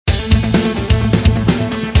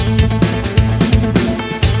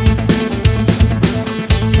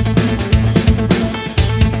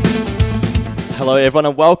Hello everyone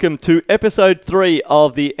and welcome to episode 3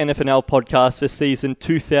 of the NFNL podcast for season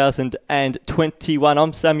 2021.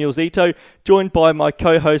 I'm Samuel Zito, joined by my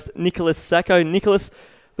co-host Nicholas Sacco. Nicholas,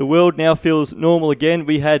 the world now feels normal again.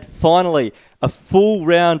 We had finally a full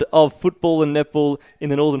round of football and netball in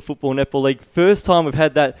the Northern Football Netball League. First time we've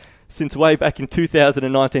had that since way back in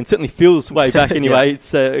 2019. Certainly feels way back anyway. Yeah.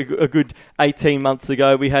 It's a good 18 months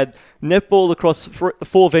ago. We had netball across 4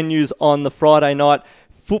 venues on the Friday night.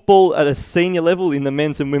 Football at a senior level in the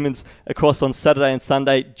men's and women's across on Saturday and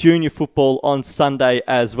Sunday. Junior football on Sunday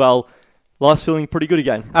as well. Life's feeling pretty good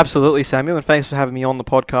again. Absolutely, Samuel, and thanks for having me on the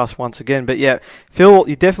podcast once again. But yeah,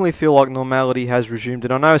 you definitely feel like normality has resumed.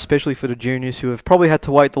 And I know especially for the juniors who have probably had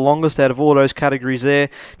to wait the longest out of all those categories there,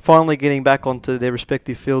 finally getting back onto their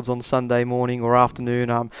respective fields on Sunday morning or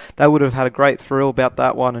afternoon. They would have had a great thrill about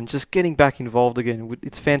that one and just getting back involved again.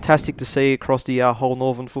 It's fantastic to see across the whole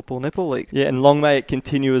Northern Football Netball League. Yeah, and long may it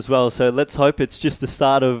continue as well. So let's hope it's just the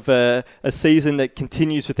start of a season that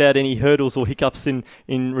continues without any hurdles or hiccups in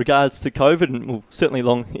regards to COVID. And well, certainly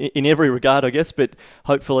long in every regard, I guess, but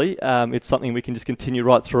hopefully it's something we can just continue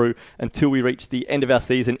right through until we reach the end of our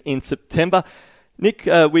season in September. Nick,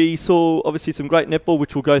 we saw obviously some great netball,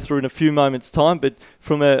 which we'll go through in a few moments' time, but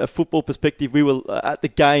from a football perspective, we were at the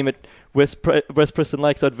game at West Preston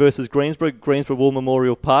Lakeside versus Greensborough War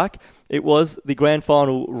Memorial Park. It was the grand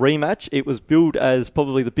final rematch. It was billed as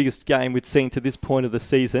probably the biggest game we'd seen to this point of the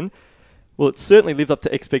season. Well, it certainly lived up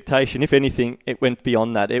to expectation. If anything, it went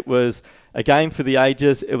beyond that. It was a game for the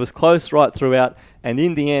ages. It was close right throughout. And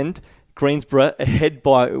in the end, Greensborough ahead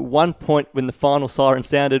by 1 point when the final siren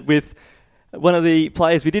sounded, with one of the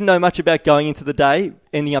players we didn't know much about going into the day,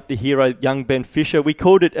 ending up the hero, young Ben Fisher. We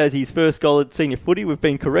called it as his first goal at senior footy. We've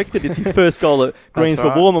been corrected. It's his first goal at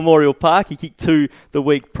Greensborough War Memorial Park. He kicked 2 the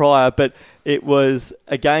week prior, but it was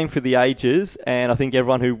a game for the ages, and I think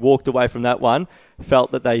everyone who walked away from that one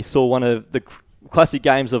felt that they saw one of the classic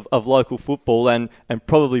games of local football and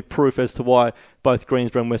probably proof as to why both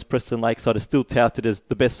Greensborough and West Preston Lakeside are still touted as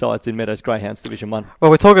the best sides in Meadows Greyhounds Division 1.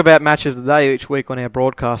 Well, we talk about match of the day each week on our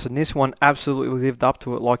broadcast, and this one absolutely lived up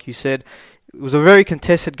to it, like you said. It was a very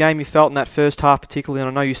contested game, you felt, in that first half particularly, and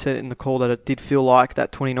I know you said it in the call that it did feel like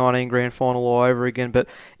that 2019 grand final all over again, but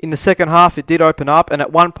in the second half it did open up, and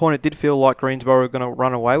at one point it did feel like Greensborough were going to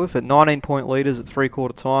run away with it. 19-point leaders at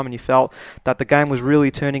three-quarter time, and you felt that the game was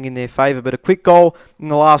really turning in their favour. But a quick goal in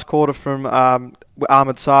the last quarter from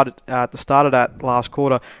Ahmed Saad at the start of that last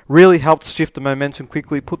quarter really helped shift the momentum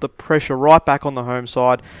quickly, put the pressure right back on the home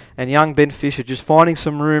side, and young Ben Fisher just finding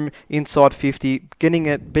some room inside 50,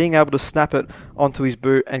 being able to snap it onto his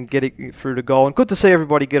boot and get it through to goal. And good to see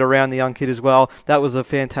everybody get around the young kid as well. That was a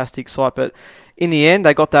fantastic sight. But in the end,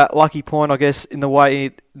 they got that lucky point, I guess, in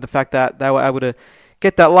the fact that they were able to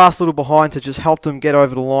get that last little behind to just help them get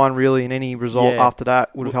over the line, really, and any result after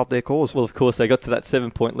that would have helped their cause. Well, of course, they got to that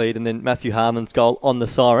 7-point lead, and then Matthew Harmon's goal on the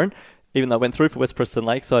siren, even though it went through for West Preston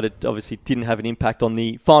Lakeside, it obviously didn't have an impact on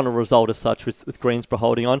the final result as such, with Greensborough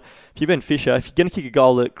holding on. If you're Ben Fisher, if you're going to kick a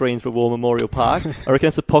goal at Greensborough War Memorial Park, I reckon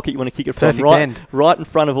it's a pocket you want to kick it from, right in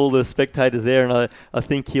front of all the spectators there, and I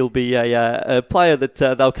think he'll be a player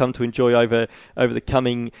that they'll come to enjoy over the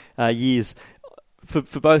coming years.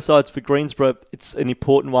 For both sides, for Greensborough, it's an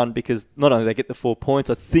important one because not only they get the 4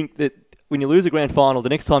 points, I think that when you lose a grand final, the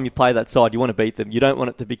next time you play that side, you want to beat them. You don't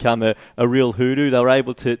want it to become a real hoodoo. They were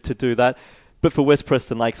able to do that. But for West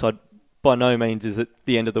Preston Lakeside, by no means is it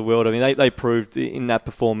the end of the world. I mean, they proved in that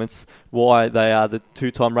performance why they are the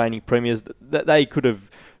 2-time reigning premiers. That they could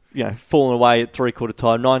have fallen away at three-quarter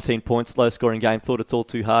time, 19 points, low-scoring game, thought it's all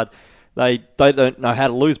too hard. They don't know how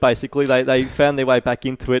to lose, basically. They found their way back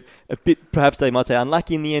into it a bit, perhaps they might say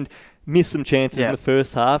unlucky in the end, missed some chances in the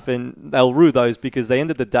first half, and they'll rue those because they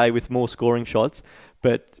ended the day with more scoring shots.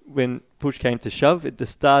 But when push came to shove at the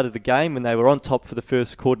start of the game, when they were on top for the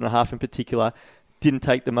first quarter and a half in particular, didn't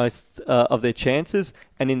take the most of their chances,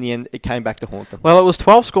 and in the end, it came back to haunt them. Well, it was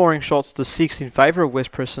 12 scoring shots to 6 in favour of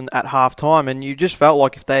West Preston at half-time, and you just felt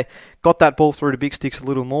like if they got that ball through to Big Sticks a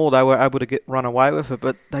little more, they were able to run away with it,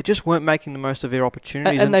 but they just weren't making the most of their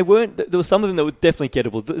opportunities. And they weren't. There were some of them that were definitely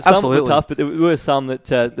gettable. Some were tough, but there were some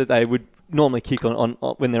that they would normally kick on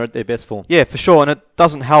when they're at their best form. Yeah, for sure, and it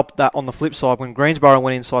doesn't help that on the flip side, when Greensborough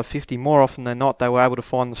went inside 50, more often than not, they were able to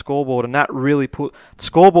find the scoreboard, and that really put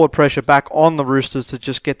scoreboard pressure back on the Roosters to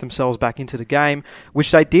just get themselves back into the game,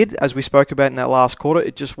 which they did, as we spoke about in that last quarter.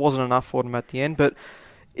 It just wasn't enough for them at the end, but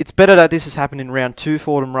it's better that this has happened in round 2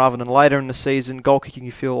 for them rather than later in the season. Goal kicking,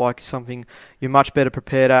 you feel like, is something you're much better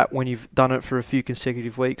prepared at when you've done it for a few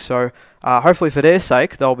consecutive weeks. So hopefully for their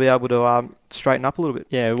sake, they'll be able to straighten up a little bit.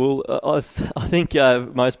 Yeah, well, I think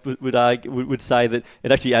most would say that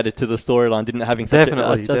it actually added to the storyline, didn't it, having such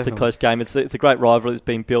a close game. It's a great rivalry that's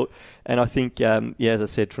been built, and I think, as I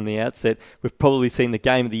said from the outset, we've probably seen the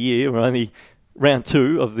game of the year. We're only round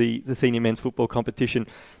 2 of the senior men's football competition.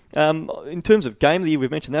 In terms of game of the year,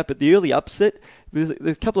 we've mentioned that, but the early upset, there's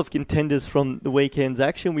a couple of contenders from the weekend's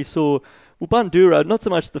action. We saw, Bundoora, not so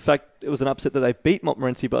much the fact it was an upset that they beat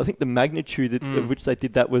Montmorency, but I think the magnitude of which they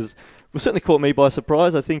did that was certainly caught me by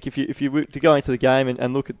surprise. I think if you were to go into the game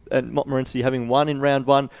and look at Montmorency having won in round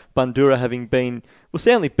 1, Bundoora having been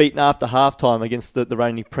soundly beaten after half-time against the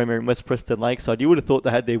reigning premier in West Preston Lakeside, you would have thought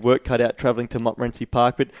they had their work cut out travelling to Montmorency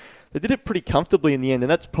Park, but they did it pretty comfortably in the end, and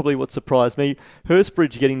that's probably what surprised me.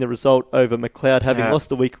 Hurstbridge getting the result over McLeod, having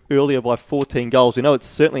lost a week earlier by 14 goals. We know it's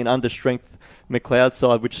certainly an understrength McLeod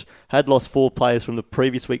side, which had lost 4 players from the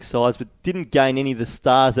previous week's sides, but didn't gain any of the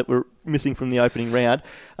stars that were missing from the opening round.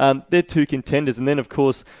 They're 2 contenders, and then, of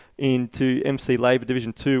course, into MC Labour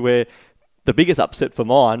Division 2, where the biggest upset for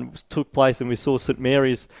mine took place, and we saw St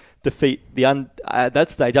Mary's defeat at that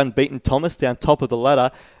stage unbeaten Thomastown, top of the ladder.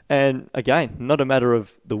 And again, not a matter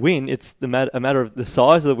of the win, it's a matter of the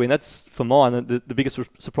size of the win. That's, for mine, the biggest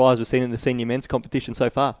surprise we've seen in the senior men's competition so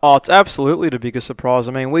far. Oh, it's absolutely the biggest surprise.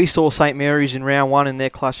 I mean, we saw St Mary's in round 1 in their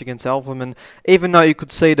clash against Eltham, and even though you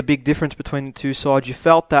could see the big difference between the two sides, you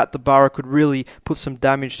felt that the Borough could really put some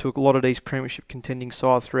damage to a lot of these premiership contending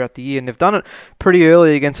sides throughout the year. And they've done it pretty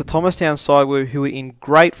early against the Thomastown side, who are in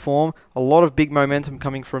great form. A lot of big momentum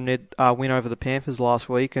coming from their win over the Panthers last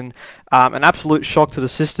week, and an absolute shock to the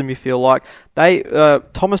system, you feel like.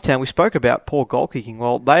 Thomastown, we spoke about poor goal kicking.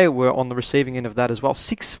 Well, they were on the receiving end of that as well.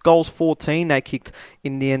 6 goals, 14 they kicked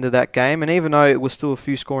in the end of that game, and even though it was still a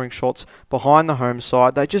few scoring shots behind the home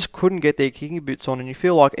side, they just couldn't get their kicking boots on, and you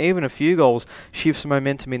feel like even a few goals shifts some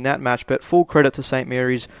momentum in that match. But full credit to St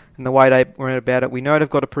Mary's and the way they went about it. We know they've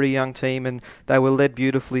got a pretty young team, and they were led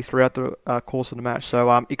beautifully throughout the course of the match. So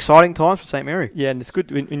exciting times for St Mary. Yeah, and it's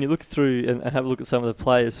good when you look through and have a look at some of the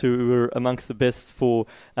players who were amongst the best for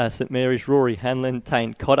St Mary's. Rory Hanlon,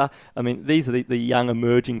 Tane Cotter. I mean, these are the young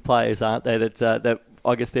emerging players, aren't they, that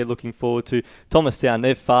I guess they're looking forward to. Thomastown,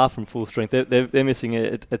 they're far from full strength. They're missing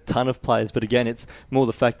a ton of players, but again, it's more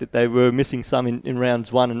the fact that they were missing some in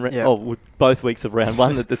rounds 1 and both weeks of round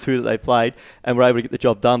 1, the 2 that they played, and were able to get the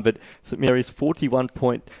job done. But St Mary's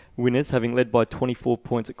 41-point winners, having led by 24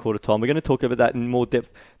 points at quarter time. We're going to talk about that in more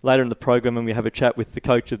depth later in the program when we have a chat with the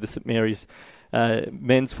coach of the St Mary's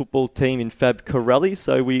men's football team in Fab Corelli.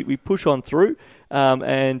 So we push on through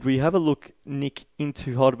and we have a look, Nick,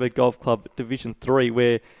 into Heidelberg Golf Club Division 3,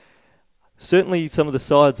 where certainly some of the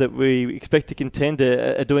sides that we expect to contend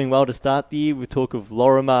are doing well to start the year. We talk of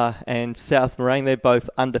Lorimer and South Morang. They're both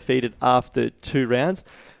undefeated after 2 rounds.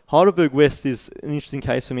 Heidelberg West is an interesting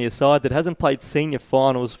case for me, a side that hasn't played senior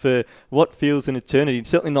finals for what feels an eternity,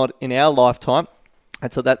 certainly not in our lifetime,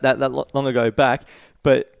 and so that long ago back,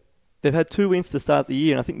 but they've had 2 wins to start the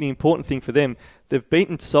year, and I think the important thing for them, they've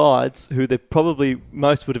beaten sides who they probably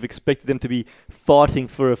most would have expected them to be fighting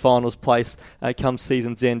for a finals place come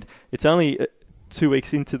season's end. It's only 2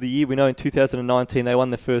 weeks into the year. We know in 2019 they won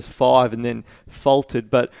their first 5 and then faltered,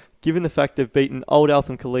 but given the fact they've beaten Old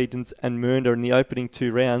Eltham Collegians and Mernda in the opening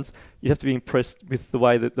 2 rounds, you'd have to be impressed with the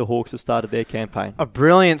way that the Hawks have started their campaign. A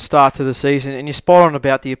brilliant start to the season, and you're spot on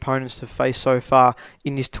about the opponents they've faced so far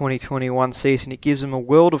in this 2021 season. It gives them a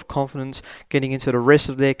world of confidence getting into the rest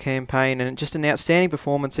of their campaign, and just an outstanding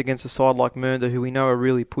performance against a side like Mernda, who we know are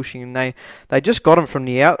really pushing, and they just got them from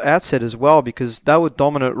the outset as well, because they were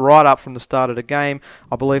dominant right up from the start of the game.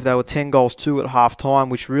 I believe they were 10 goals 2 at half-time,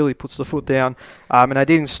 which really puts the foot down, and they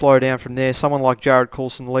didn't slow down from there. Someone like Jared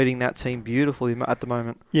Coulson leading that team beautifully at the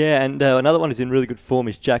moment. Yeah, and another one who's in really good form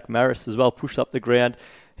is Jack Maris as well, pushed up the ground.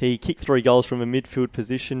 He kicked 3 goals from a midfield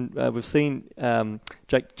position. We've seen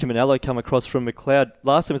Jake Chiminello come across from McLeod.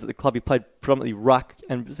 Last time he was at the club, he played predominantly ruck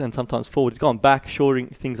and sometimes forward. He's gone back, shoring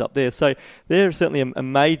things up there. So they're certainly a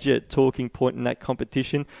major talking point in that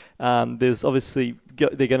competition. There's obviously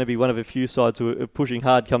they're going to be one of a few sides who are pushing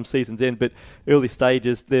hard come season's end, but early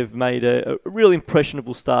stages they've made a real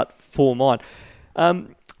impressionable start for mine.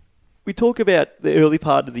 We talk about the early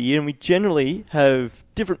part of the year, and we generally have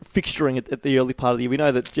different fixturing at the early part of the year. We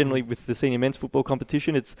know that generally with the senior men's football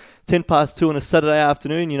competition, it's 2:10 on a Saturday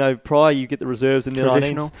afternoon. You know, prior you get the reserves and the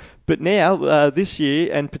 19s. But now, this year,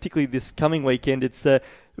 and particularly this coming weekend, it's a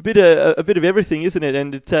bit of everything, isn't it?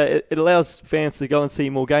 And it allows fans to go and see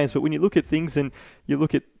more games. But when you look at things and you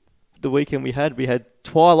look at the weekend we had. We had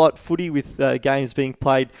twilight footy with games being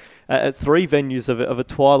played at 3 venues of a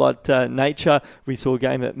twilight nature. We saw a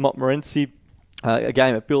game at Montmorency, a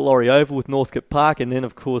game at Bill Laurie Oval with Northcote Park, and then,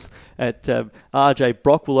 of course, at RJ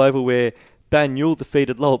Brockwell Oval, where Banyule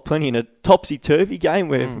defeated Lowell Plenty in a topsy-turvy game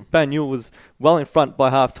where Banyule was well in front by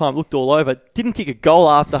half-time, looked all over, didn't kick a goal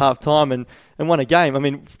after half-time and won a game. I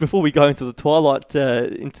mean, before we go into the twilight,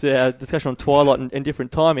 into our discussion on twilight and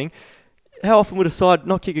different timing, how often would a side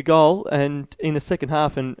not kick a goal and in the second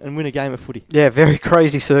half and win a game of footy? Yeah, very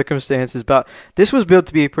crazy circumstances. But this was built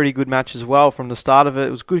to be a pretty good match as well from the start of it. It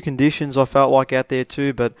was good conditions, I felt like, out there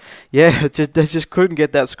too. But yeah, they just couldn't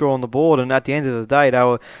get that score on the board. And at the end of the day, they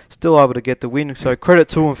were still able to get the win. So credit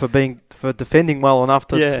to them for defending well enough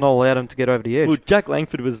to not allow them to get over the edge. Well, Jack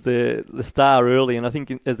Langford was the star early, and I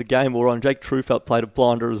think as the game wore on, Jake Trufelt played a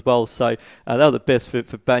blinder as well. So they were the best for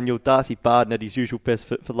Banyule. Darcy Barden at his usual best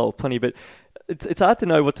for Lowell Plenty. But it's hard to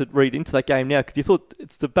know what to read into that game now, because you thought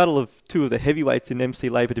it's the battle of two of the heavyweights in MC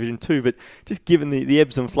Labour Division 2, but just given the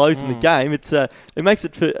ebbs and flows in the game, it makes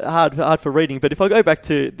it hard for reading. But if I go back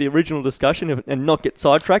to the original discussion and not get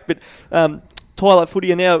sidetracked, but twilight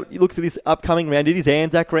footy, and now you look to this upcoming round, it is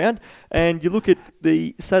Anzac round, and you look at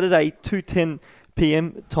the Saturday 2:10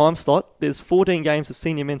 p.m. time slot, there's 14 games of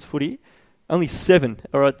senior men's footy, only 7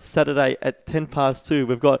 are at Saturday at 2:10.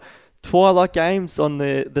 We've got twilight games on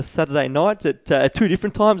the Saturday night at 2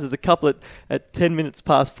 different times. There's a couple at 10 minutes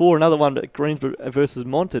past 4, another one at Greensborough versus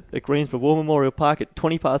Mont at Greensborough War Memorial Park at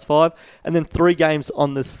 20 past 5, and then 3 games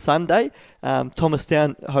on the Sunday.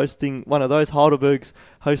 Thomastown hosting one of those, Heidelberg's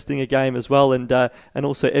hosting a game as well, and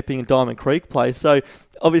also Epping and Diamond Creek play. So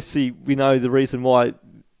obviously we know the reason why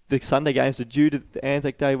the Sunday games are due to the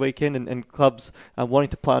Anzac Day weekend, and clubs wanting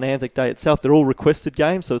to play on Anzac Day itself. They're all requested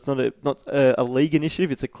games, so it's not a league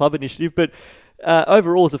initiative, it's a club initiative. But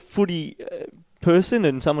overall, as a footy person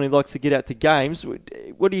and someone who likes to get out to games,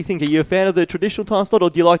 what do you think? Are you a fan of the traditional time slot, or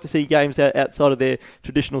do you like to see games outside of their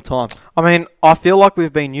traditional time? I mean, I feel like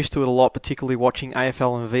we've been used to it a lot, particularly watching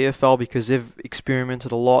AFL and VFL, because they've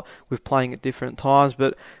experimented a lot with playing at different times.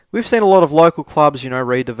 But we've seen a lot of local clubs,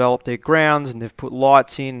 redevelop their grounds, and they've put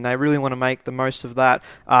lights in, and they really want to make the most of that.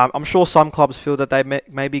 I'm sure some clubs feel that they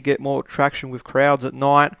maybe get more traction with crowds at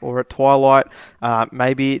night or at twilight.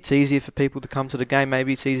 Maybe it's easier for people to come to the game.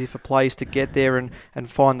 Maybe it's easier for players to get there and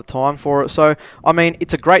find the time for it. So, I mean,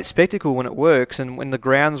 it's a great spectacle when it works, and when the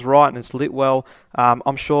ground's right and it's lit well,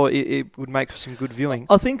 I'm sure it would make for some good viewing.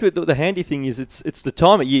 I think that the handy thing is it's the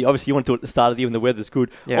time of year. Obviously, you want to do it at the start of the year when the weather's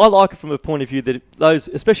good. Yeah. I like it from a point of view that those,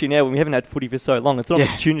 especially now when we haven't had footy for so long, it's an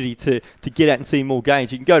opportunity to get out and see more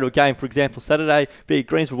games. You can go to a game, for example, Saturday, be at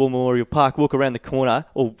Greensborough War Memorial Park, walk around the corner,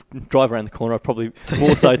 or drive around the corner, probably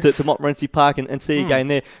more so, to Montmorency Park and see a game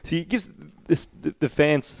there. So it gives the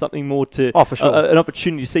fans something more to... Oh, for sure. An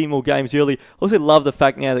opportunity to see more games early. I also love the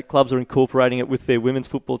fact now that clubs are incorporating it with their women's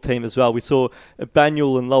football team as well. We saw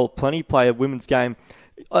Banyule and Lowell Plenty play a women's game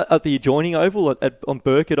at the adjoining oval, on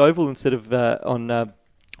Burkett Oval, instead of on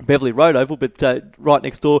Beverley Road Oval, but right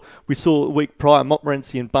next door, we saw a week prior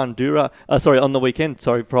Montmorency and Bundoora, on the weekend,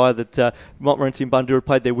 prior that Montmorency and Bundoora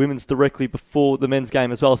played their women's directly before the men's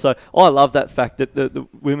game as well. So I love that fact that the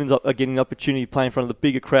women's are getting an opportunity to play in front of the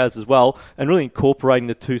bigger crowds as well, and really incorporating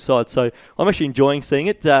the two sides. So I'm actually enjoying seeing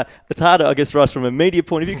it. It's harder, I guess, for us from a media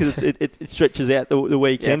point of view, because it stretches out the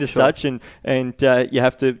weekend such, and you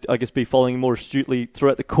have to, I guess, be following more astutely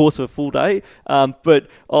throughout the course of a full day. But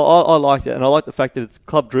I like that, and I like the fact that it's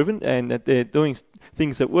club driven and that they're doing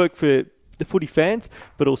things that work for the footy fans,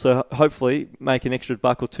 but also hopefully make an extra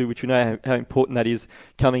buck or two, which we know how important that is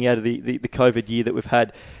coming out of the COVID year that we've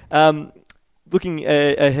had. Looking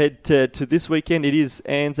ahead to this weekend, it is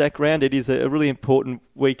Anzac round. It is a really important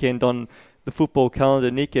weekend on the football calendar,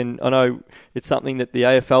 Nick, and I know it's something that the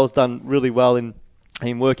AFL has done really well in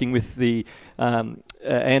working with the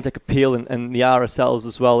Anzac Appeal and the RSLs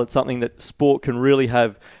as well. It's something that sport can really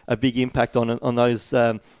have a big impact on those,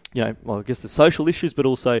 I guess the social issues, but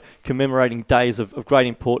also commemorating days of great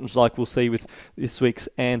importance, like we'll see with this week's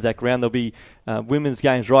Anzac round. There'll be women's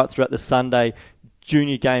games right throughout the Sunday,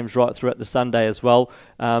 junior games right throughout the Sunday as well.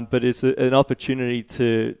 But it's an opportunity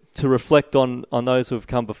to reflect on those who have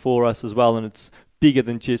come before us as well, and it's bigger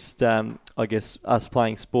than just, us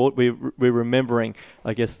playing sport. We're remembering,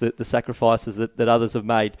 the sacrifices that others have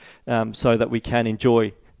made so that we can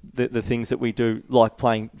enjoy the things that we do, like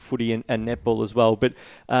playing footy and netball as well. But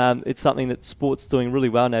it's something that sport's doing really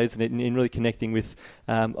well now, isn't it, in really connecting with,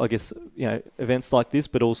 events like this,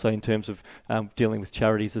 but also in terms of dealing with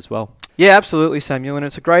charities as well. Yeah, absolutely, Samuel. And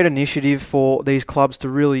it's a great initiative for these clubs to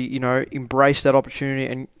really, embrace that opportunity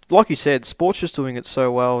and like you said, sport's just doing it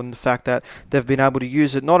so well, and the fact that they've been able to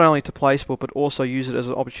use it not only to play sport, but also use it as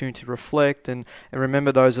an opportunity to reflect and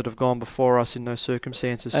remember those that have gone before us in those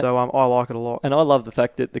circumstances. So I like it a lot. And I love the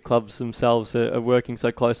fact that the clubs themselves are working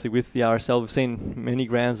so closely with the RSL. We've seen many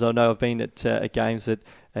grounds. I know I've been at games at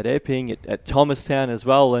Epping, at Thomastown as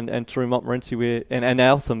well, and through Montmorency and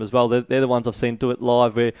Eltham as well. They're the ones I've seen do it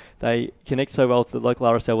live, where they connect so well with the local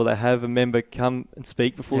RSL, where they have a member come and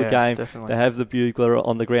speak before the game. Definitely. They have the bugler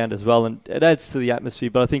on the ground as well, and it adds to the atmosphere.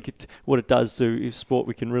 But I think what it does do is sport.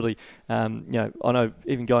 We can really, I know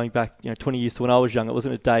even going back 20 years to when I was young, it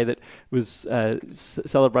wasn't a day that was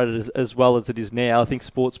celebrated as well as it is now. I think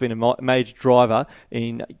sport's been a major driver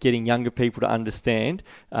in getting younger people to understand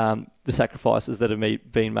the sacrifices that have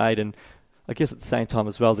been made, and I guess at the same time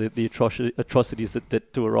as well the atrocities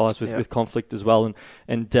that do arise with conflict as well,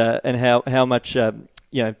 and how much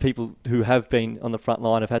people who have been on the front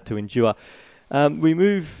line have had to endure.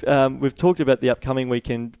 We've talked about the upcoming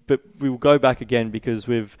weekend, but we will go back again because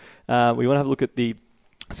we want to have a look at the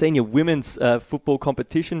senior women's football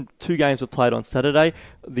competition. 2 games were played on Saturday.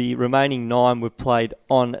 The remaining 9 were played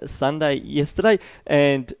on Sunday yesterday.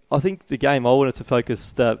 And I think the game I wanted to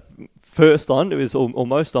focus first on, was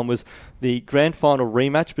the grand final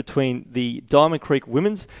rematch between the Diamond Creek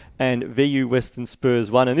Women's and VU Western Spurs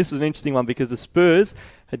 1. And this was an interesting one because the Spurs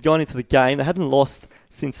had gone into the game. They hadn't lost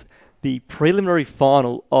since the preliminary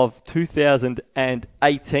final of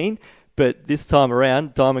 2018. But this time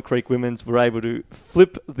around, Diamond Creek Women's were able to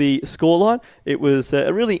flip the scoreline. It was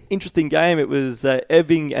a really interesting game. It was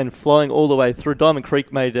ebbing and flowing all the way through. Diamond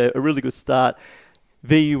Creek made a really good start.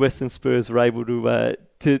 VU Western Spurs were able to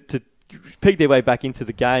peek their way back into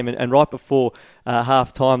the game. And right before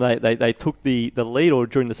half-time, they took the lead, or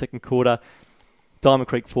during the second quarter. Diamond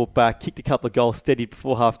Creek fought back, kicked a couple of goals, steadied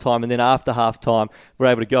before half-time, and then after half-time, were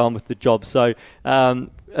able to go on with the job. So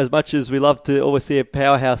as much as we love to always see a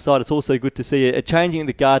powerhouse side, it's also good to see a changing of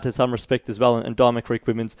the guard to some respect as well. And Diamond Creek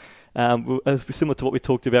Women's, similar to what we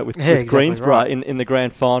talked about with exactly Greensborough right. in the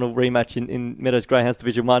grand final rematch in Meadows Greyhounds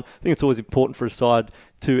Division 1. I think it's always important for a side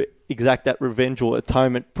to exact that revenge or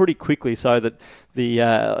atonement pretty quickly, so that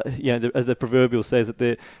as the proverbial says, that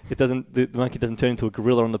the monkey doesn't turn into a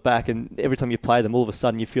gorilla on the back, and every time you play them, all of a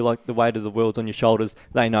sudden you feel like the weight of the world's on your shoulders.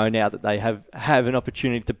 They know now that they have an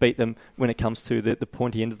opportunity to beat them when it comes to the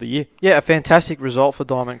pointy end of the year. Yeah, a fantastic result for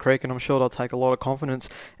Diamond Creek, and I'm sure they'll take a lot of confidence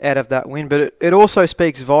out of that win. But it also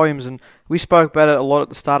speaks volumes, and we spoke about it a lot at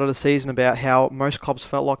the start of the season about how most clubs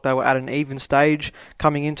felt like they were at an even stage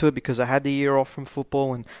coming into it because they had the year off from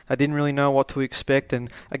football and they didn't really know what to expect. And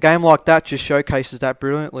a game like that just showcases that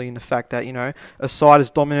brilliantly, in the fact that, a side as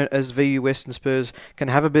dominant as VU Western Spurs can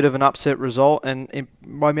have a bit of an upset result, and it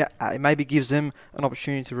maybe gives them an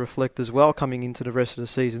opportunity to reflect as well coming into the rest of the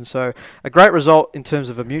season. So a great result in terms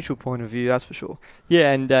of a mutual point of view, that's for sure.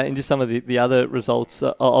 Yeah, and just some of the other results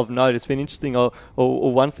of note, it's been interesting. Or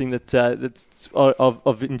one thing that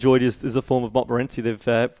I've enjoyed is the form of Montmorency.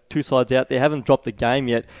 They've 2 sides out there, haven't dropped the game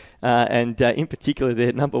yet, and in particular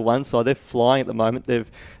their number 1 side, they're flying at the moment. They've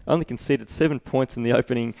only conceded 7 points in the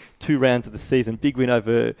opening 2 rounds of the season. Big win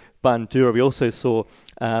over Bundoora. We also saw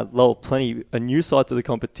Lowell Plenty, a new side to the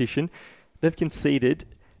competition. They've conceded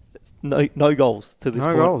no goals to this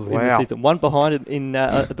point in the season. 1 behind in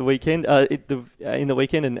at the weekend, in the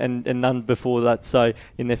weekend, and none before that. So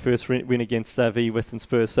in their first win against VU Western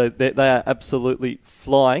Spurs, so they are absolutely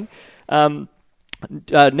flying.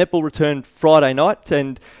 Netball returned Friday night,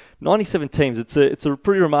 and 97 teams. It's a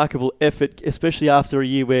pretty remarkable effort, especially after a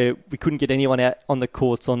year where we couldn't get anyone out on the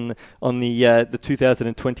courts on the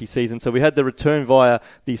 2020 season. So we had the return via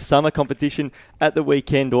the summer competition. At the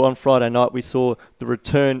weekend, or on Friday night, we saw the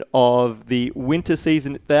return of the winter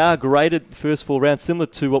season. They are graded the first 4 rounds, similar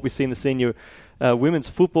to what we see in the senior women's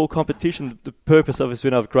football competition. The purpose of this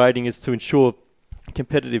of grading is to ensure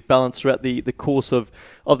competitive balance throughout the course of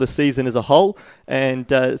the season as a whole,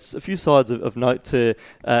 and a few sides of note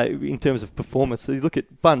in terms of performance. So you look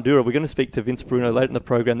at Bundoora, we're going to speak to Vince Bruno later in the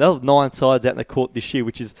program. They'll have 9 sides out in the court this year,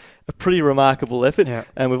 which is a pretty remarkable effort. Yeah.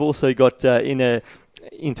 And we've also got in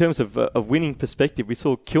terms of a winning perspective, we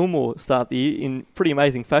saw Kilmore start the year in pretty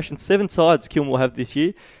amazing fashion. 7 sides Kilmore have this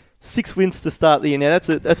year. 6 wins to start the year. Now that's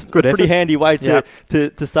a good pretty effort. Handy way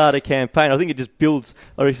to start a campaign. I think it just builds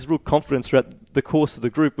real confidence throughout the course of the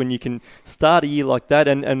group when you can start a year like that,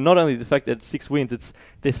 and not only the fact that it's 6 wins,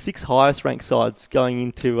 there's 6 highest ranked sides going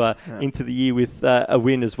into the year with a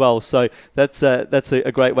win as well. So that's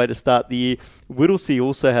a great way to start the year. Whittlesea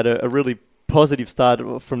also had a really positive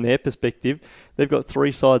start from their perspective. They've got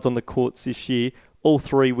 3 sides on the courts this year, all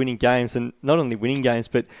three winning games, and not only winning games,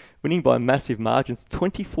 but winning by massive margins.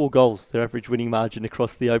 24 goals, their average winning margin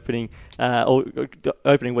across the opening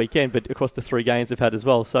weekend, but across the 3 games they've had as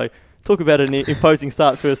well. So talk about an imposing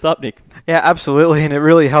start first up, Nick. Yeah, absolutely, and it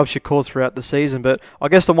really helps your cause throughout the season. But I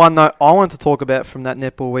guess the one note I wanted to talk about from that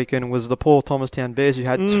netball weekend was the Paul Thomastown Bears, who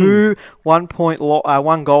had 2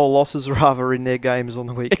 1-goal losses rather in their games on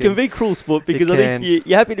the weekend. It can be cruel sport because I think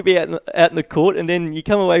you're happy to be out in the court, and then you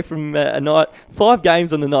come away from a night, 5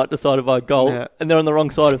 games on the night decided by a goal, and they're on the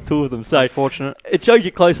wrong side of 2 of them. So unfortunate. It shows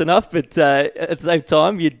you close enough, but at the same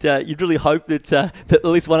time, you'd really hope that at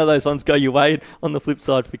least one of those ones go your way. And on the flip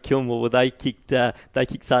side for Kilmore, well, they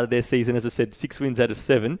kick-started their season, as I said, 6 wins out of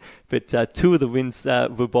 7, but 2 of the wins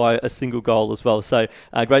were by a single goal as well. So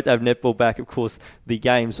great to have netball back. Of course, the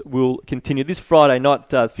games will continue this Friday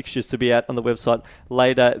night. Fixtures to be out on the website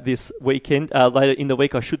later this weekend, later in the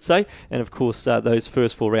week, I should say. And of course, those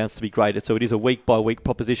first 4 rounds to be graded. So it is a week-by-week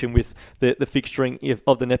proposition with the fixturing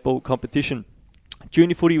of the netball competition.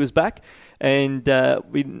 Junior footy was back, and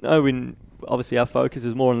we know obviously our focus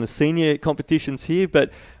is more on the senior competitions here,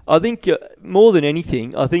 but I think more than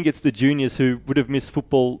anything, I think it's the juniors who would have missed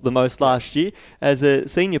football the most last year. As a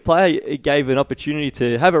senior player, it gave an opportunity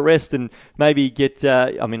to have a rest and maybe get,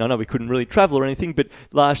 I know we couldn't really travel or anything, but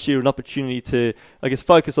last year an opportunity to, I guess,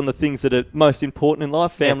 focus on the things that are most important in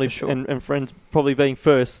life, family and friends probably being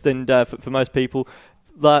first, and for most people,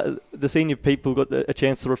 the senior people got a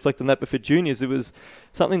chance to reflect on that, but for juniors, it was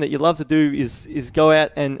something that you love to do is go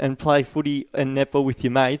out and play footy and netball with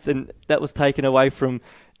your mates, and that was taken away from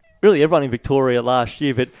really everyone in Victoria last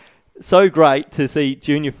year. But so great to see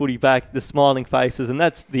junior footy back, the smiling faces, and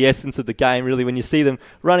that's the essence of the game, really. When you see them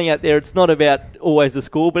running out there, it's not about always the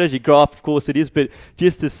score, but as you grow up, of course it is, but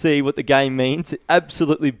just to see what the game means,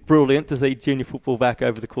 absolutely brilliant to see junior football back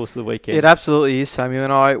over the course of the weekend. It absolutely is, Samuel,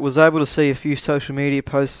 and I was able to see a few social media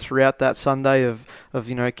posts throughout that Sunday of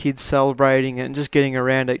kids celebrating and just getting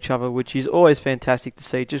around each other, which is always fantastic to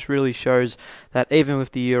see. It just really shows that even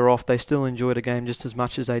with the year off, they still enjoyed a game just as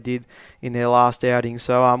much as they did in their last outing.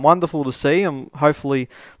 So wonderful to see. I'm hopefully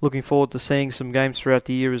looking forward to seeing some games throughout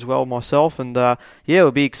the year as well myself, and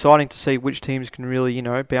it'll be exciting to see which teams can really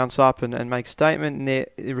bounce up and make a statement in their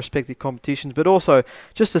respective competitions, but also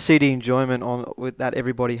just to see the enjoyment that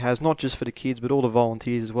everybody has, not just for the kids but all the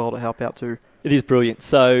volunteers as well to help out too. It is brilliant.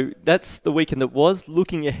 So that's the weekend that was.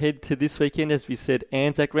 Looking ahead to this weekend, as we said,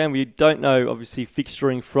 Anzac round. We don't know, obviously,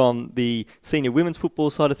 fixturing from the senior women's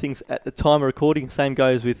football side of things at the time of recording. Same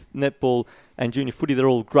goes with netball and junior footy. They're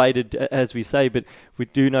all graded, as we say, but we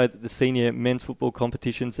do know that the senior men's football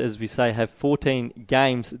competitions, as we say, have 14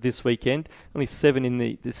 games this weekend, only 7 in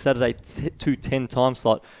the Saturday 2:10 time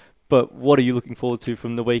slot. But what are you looking forward to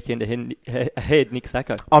from the weekend ahead, Nick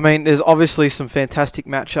Sacco? There's obviously some fantastic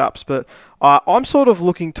matchups, but I'm sort of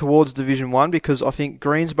looking towards Division 1 because I think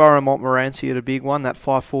Greensborough and Montmorency are a big one, that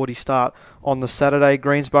 5:40 start on the Saturday.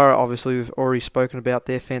 Greensborough, obviously, we've already spoken about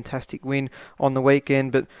their fantastic win on the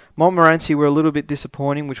weekend, but Montmorency were a little bit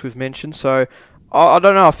disappointing, which we've mentioned, so I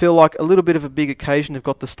don't know, I feel like a little bit of a big occasion. They've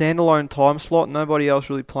got the standalone time slot, nobody else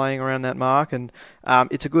really playing around that mark, and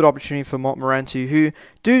it's a good opportunity for Montmorency, who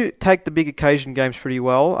do take the big occasion games pretty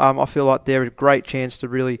well. I feel like they're a great chance to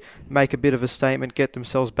really make a bit of a statement, get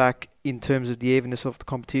themselves back in terms of the evenness of the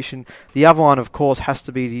competition. The other one, of course, has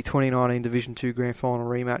to be the 2019 Division 2 Grand Final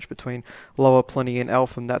rematch between Lower Plenty and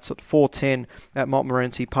Eltham. That's at 4:10 at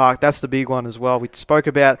Montmorency Park. That's the big one as well. We spoke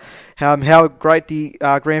about how great the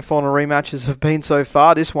Grand Final rematches have been so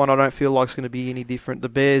far. This one I don't feel like is going to be any different. The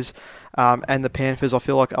Bears and the Panthers, I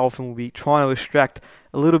feel like Eltham will be trying to extract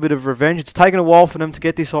a little bit of revenge. It's taken a while for them to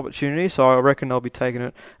get this opportunity, so I reckon they'll be taking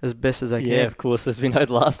it as best as they can. Yeah, of course. As we know,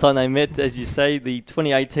 the last time they met, as you say, the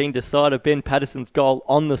 2018 decider, Ben Patterson's goal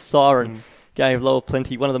on the siren gave Lower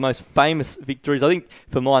Plenty one of the most famous victories. I think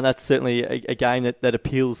for mine, that's certainly a game that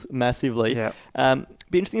appeals massively. Yeah.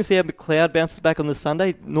 Be interesting to see how McLeod bounces back on the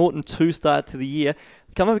Sunday. Norton 2 start to the year.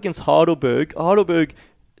 Come up against Heidelberg. Heidelberg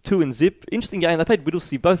 2-0. Interesting game. They played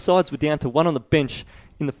Whittlesea. Both sides were down to 1 on the bench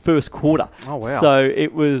in the first quarter. Oh, wow. So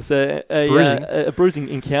it was a bruising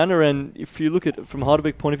encounter, and if you look at it from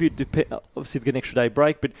Heidelberg point of view, obviously they get an extra day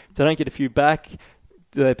break, but if they don't get a few back,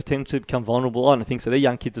 do they potentially become vulnerable? I don't think so. Their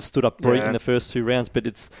young kids have stood up brilliant in the first 2 rounds, but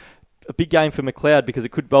it's a big game for McLeod because it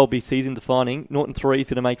could well be season defining. Norton 3 is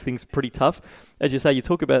going to make things pretty tough. As you say, you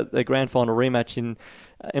talk about the grand final rematch in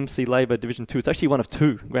MC Labour Division 2. It's actually one of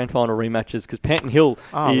 2 grand final rematches because Panton Hill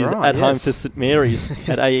is at home to St Mary's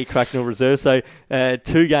at AE Cracknell Reserve. So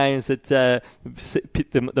 2 games that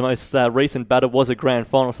pit the most recent batter was a grand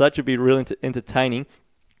final. So that should be really entertaining.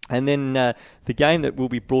 And then the game that we'll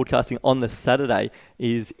be broadcasting on the Saturday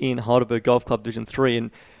is in Heidelberg Golf Club Division 3.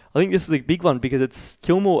 And I think this is the big one because it's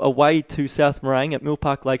Kilmore away to South Morang at Mill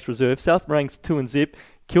Park Lakes Reserve. South Morang's 2-0.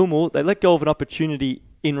 Kilmore, they let go of an opportunity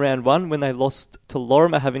in round one when they lost to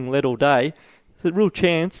Lorimer, having led all day. It's a real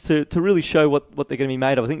chance to really show what they're going to be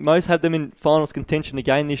made of. I think most had them in finals contention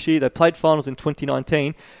again this year. They played finals in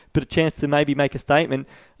 2019, but a chance to maybe make a statement.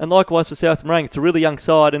 And likewise for South Morang, it's a really young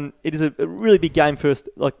side, and it is a really big game first,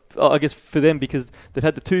 I guess, for them because they've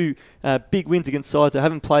had the two big wins against sides that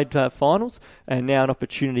haven't played finals, and now an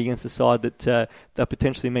opportunity against a side that they'll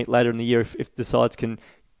potentially meet later in the year if the sides can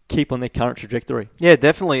keep on their current trajectory. Yeah,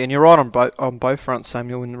 definitely, and you're right on both fronts,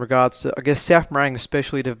 Samuel, in regards to, I guess, South Morang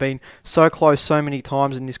especially. They've been so close so many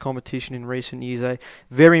times in this competition in recent years.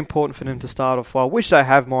 Very important for them to start off well, which they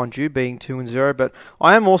have, mind you, being 2-0, but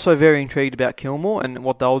I am also very intrigued about Kilmore and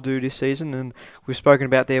what they'll do this season, and we've spoken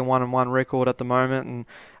about their 1-1 record at the moment, and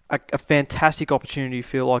a fantastic opportunity,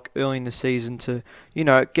 feel like, early in the season to,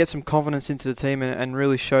 get some confidence into the team and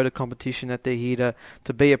really show the competition that they're here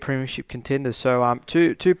to be a premiership contender. So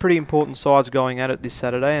two pretty important sides going at it this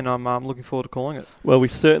Saturday, and I'm looking forward to calling it. Well, we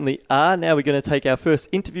certainly are. Now we're going to take our first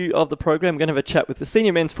interview of the program. We're going to have a chat with the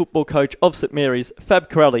senior men's football coach of St Mary's, Fab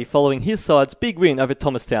Corelli, following his side's big win over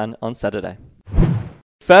Thomastown on Saturday.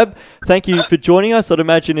 Fab, thank you for joining us. I'd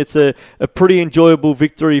imagine it's a pretty enjoyable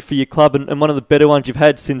victory for your club and one of the better ones you've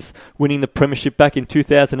had since winning the premiership back in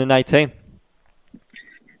 2018.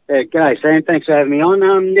 Yeah, g'day Sam, thanks for having me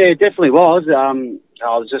on. Yeah, it definitely was. It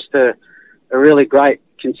was just a really great,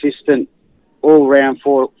 consistent, all-round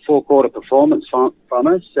four-quarter performance from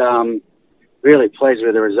us. Really pleased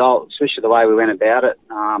with the result, especially the way we went about it.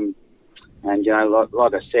 And,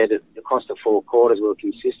 like I said, across the 4 quarters we were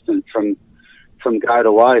consistent from go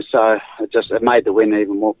to woe, so it made the win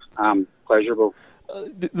even more pleasurable.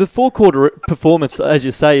 The 4-quarter performance, as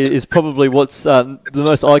you say, is probably what's the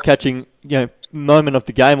most eye-catching, moment of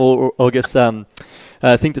the game, or I guess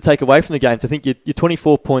thing to take away from the game. I think you're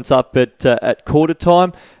 24 points up at quarter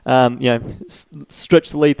time, stretch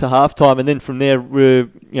the lead to half time, and then from there,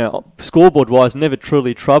 scoreboard-wise, never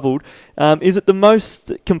truly troubled. Is it the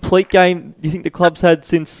most complete game you think the club's had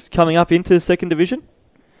since coming up into second division?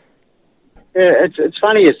 Yeah, it's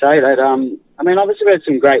funny you say that. Obviously we had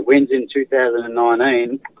some great wins in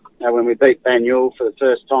 2019, when we beat Banyule for the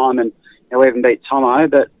first time, and we even beat Tomo.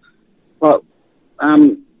 But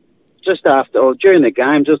just after or during the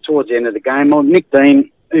game, just towards the end of the game, Nick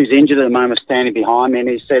Dean, who's injured at the moment, standing behind me, and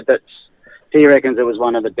he said that he reckons it was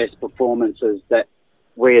one of the best performances that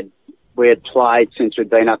we had played since we'd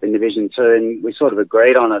been up in Division 2, and we sort of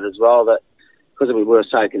agreed on it as well, that because we were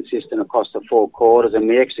so consistent across the 4 quarters and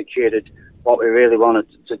we executed what we really wanted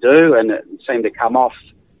to do, and it seemed to come off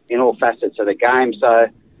in all facets of the game. So,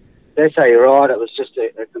 they say you're right, it was just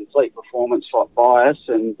a complete performance by us,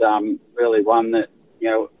 and really one that,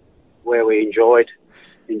 where we enjoyed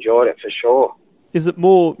it for sure. Is it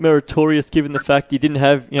more meritorious given the fact you didn't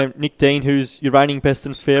have, Nick Dean, who's your reigning best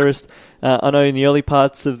and fairest? I know in the early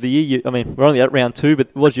parts of the year, we're only at round 2, but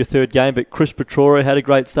it was your 3rd game. But Chris Petroro had a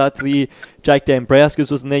great start to the year. Jake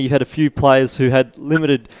Dambrauskas wasn't there. You had a few players who had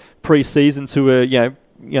limited pre-seasons who were,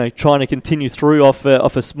 trying to continue through off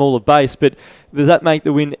a smaller base. But does that make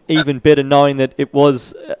the win even better, knowing that it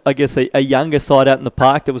was, I guess, a younger side out in the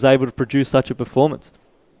park that was able to produce such a performance?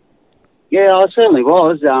 Yeah, it certainly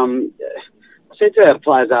was. I said to our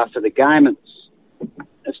players after the game,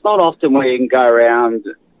 it's not often where you can go around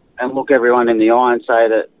and look everyone in the eye and say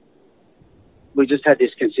that we just had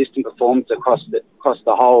this consistent performance across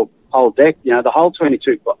the whole deck. The whole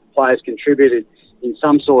 22 players contributed in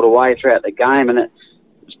some sort of way throughout the game, and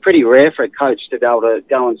it's pretty rare for a coach to be able to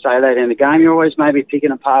go and say that in the game. You're always maybe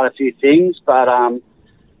picking apart a few things, but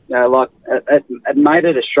it made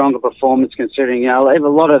it a stronger performance considering, a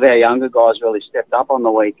lot of our younger guys really stepped up on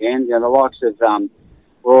the weekend. The likes of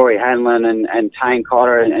Rory Hanlon and Tane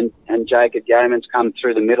Cotter and Jacob Yeomans come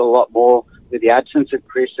through the middle a lot more with the absence of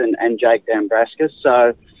Chris and Jake Dambrauskas.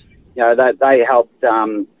 So, they helped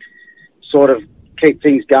sort of keep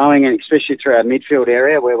things going, and especially through our midfield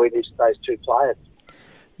area where we missed those 2 players.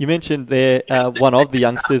 You mentioned there one of the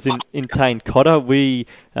youngsters in Tane Cotter. We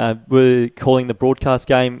were calling the broadcast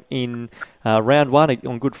game in round 1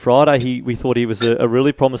 on Good Friday. We thought he was a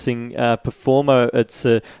really promising performer. It's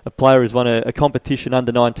a player who's won a competition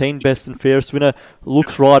under 19 best and fairest winner.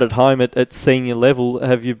 Looks right at home at senior level.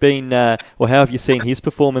 Have you been, or how have you seen his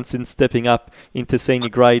performance in stepping up into senior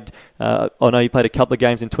grade? I know you played a couple of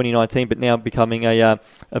games in 2019, but now becoming a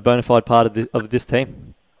bona fide part of this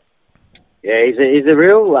team. Yeah, he's a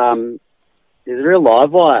real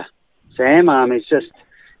live wire, Sam.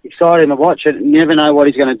 exciting to watch. You never know what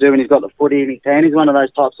he's going to do when he's got the footy in his hand. He's one of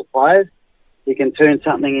those types of players. He can turn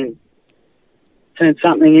something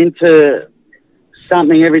into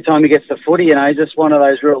something every time he gets the footy. He's just one of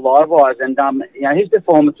those real live wires. And his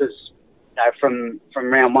performances, from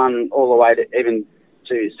round one all the way to even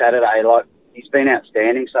to Saturday, like, he's been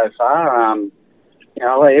outstanding so far.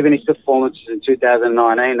 Even his performances in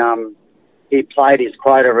 2019, he played his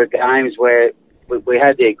quota of games where we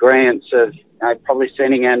had the agreement of probably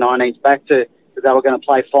sending our 19s back to they were going to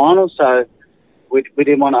play finals. So we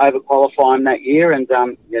didn't want to overqualify him that year. And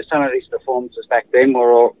some of his performances back then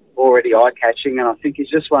were already eye-catching. And I think he's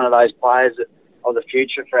just one of those players of the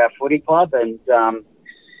future for our footy club. And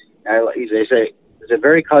he's a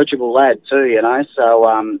very coachable lad too.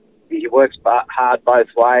 So he works hard both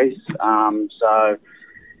ways. So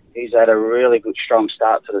he's had a really good, strong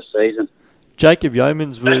start to the season. Jacob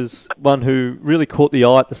Yeomans was one who really caught the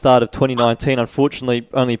eye at the start of 2019. Unfortunately,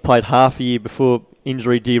 only played half a year before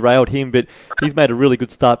injury derailed him, but he's made a really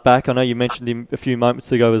good start back. I know you mentioned him a few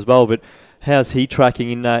moments ago as well, but how's he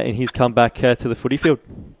tracking in his comeback to the footy field?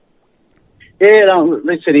 Yeah,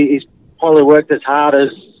 listen, he's probably worked as hard as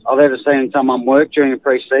I've ever seen someone work during a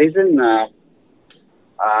pre-season.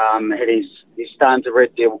 He's starting to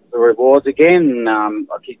reap the rewards again. I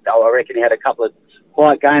reckon he had a couple of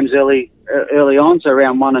quiet games early on, so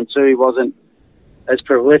round 1 and 2 he wasn't as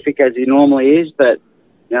prolific as he normally is, but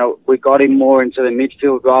we got him more into the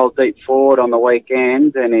midfield role, deep forward on the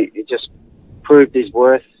weekend, and he just proved his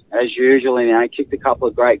worth as usual. And he kicked a couple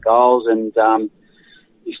of great goals, and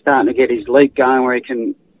he's starting to get his leap going where he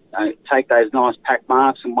can take those nice pack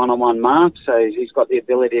marks and one-on-one marks. So he's got the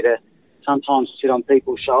ability to sometimes sit on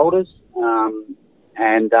people's shoulders,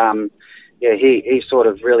 he sort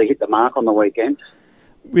of really hit the mark on the weekend.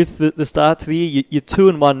 With the start to the year, you're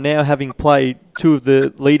 2-1 now, having played two of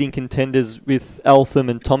the leading contenders with Eltham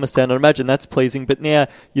and Thomastown. I imagine that's pleasing, but now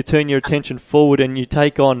you turn your attention forward and you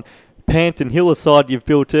take on Panton Hill, a side you've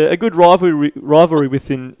built a good rivalry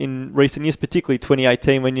with in recent years, particularly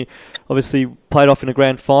 2018 when you obviously played off in a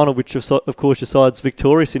grand final, which of course your side's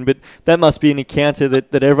victorious in. But that must be an encounter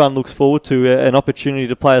that everyone looks forward to, an opportunity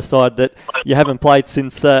to play a side that you haven't played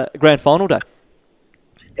since grand final day.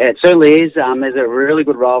 Yeah, it certainly is. There's a really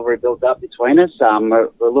good rivalry built up between us. We're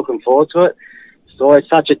looking forward to it. It's always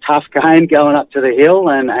such a tough game going up to the hill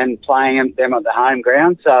and playing them at the home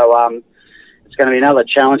ground. So it's going to be another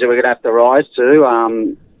challenge that we're going to have to rise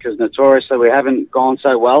to because notoriously we haven't gone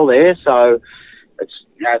so well there. So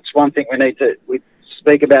it's one thing we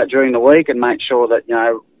speak about during the week and make sure that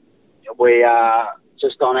we are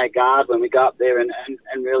just on our guard when we go up there and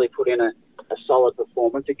really put in a solid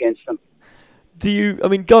performance against them.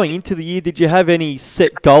 Going into the year, did you have any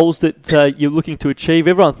set goals that you're looking to achieve?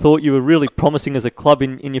 Everyone thought you were really promising as a club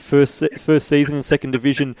in your first season in second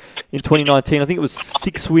division in 2019. I think it was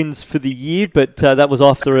 6 wins for the year, but that was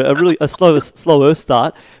after a slower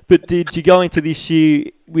start. But did you go into this year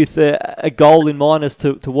with a goal in mind as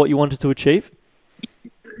to what you wanted to achieve?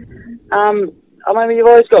 You've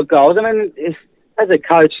always got goals. As a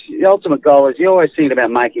coach, the ultimate goal is you're always thinking about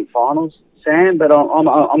making finals, Sam, but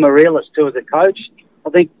I'm a realist too as a coach. I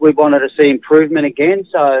think we wanted to see improvement again,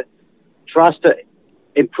 so for us to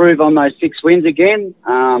improve on those 6 wins again,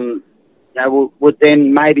 would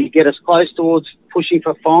then maybe get us close towards pushing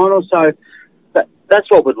for finals. So that's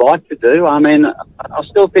what we'd like to do. I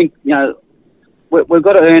still think we've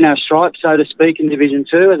got to earn our stripes, so to speak, in Division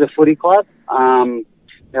 2 as a footy club.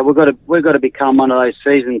 We've got to become one of those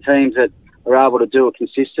seasoned teams that are able to do it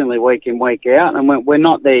consistently week in, week out, and we're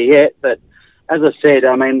not there yet, but as I said,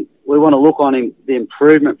 we want to look on the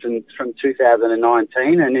improvement from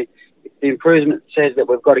 2019, and if the improvement says that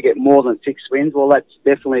we've got to get more than 6 wins, well, that's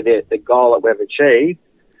definitely the goal that we've achieved.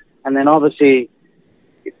 And then obviously,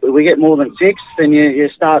 if we get more than 6, then you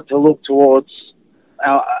start to look towards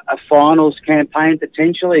a finals campaign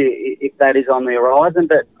potentially, if that is on the horizon.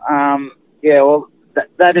 But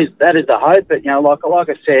that is the hope. But like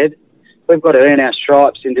I said, we've got to earn our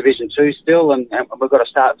stripes in Division 2 still, and we've got to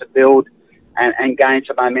start to build and gain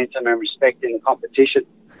some momentum and respect in the competition.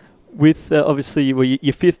 With obviously you're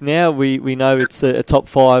 5th now, we know it's a top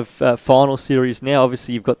 5 final series now.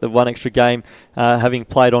 Obviously you've got the one extra game having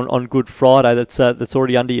played on Good Friday that's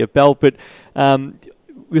already under your belt. But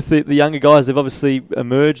with the younger guys, they've obviously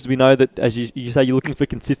emerged. We know that, as you say, you're looking for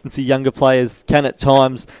consistency. Younger players can at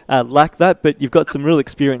times lack that, but you've got some real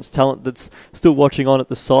experienced talent that's still watching on at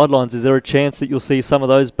the sidelines. Is there a chance that you'll see some of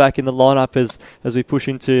those back in the lineup as we push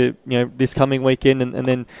into this coming weekend and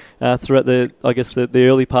then throughout the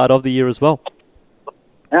early part of the year as well?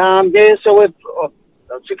 So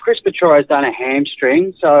Chris Petroro's done a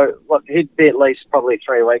hamstring, so he'd be at least probably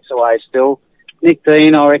 3 weeks away still. Nick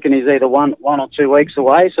Dean, I reckon, is either one or 2 weeks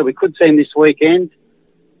away, so we could see him this weekend.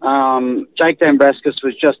 Jake Dambraskus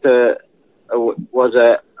was just a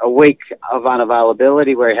week of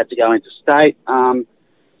unavailability where he had to go into state. So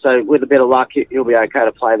with a bit of luck, he'll be okay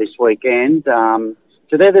to play this weekend.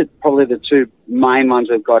 So they're probably the two main ones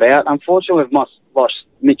we've got out. Unfortunately, we've lost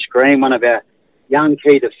Mitch Green, one of our young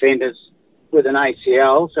key defenders, with an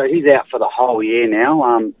ACL. So he's out for the whole year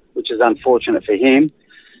now, which is unfortunate for him.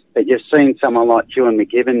 But you've seen someone like Kieran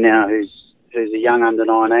McGibbon now, who's a young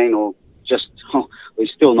under-19 or just,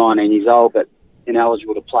 he's still 19 years old, but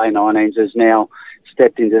ineligible to play 19s, has now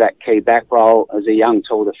stepped into that key back role as a young,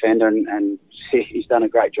 tall defender, and he's done a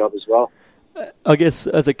great job as well. I guess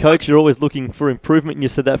as a coach, you're always looking for improvement, and you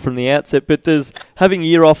said that from the outset, but does having a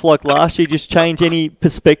year off like last year just change any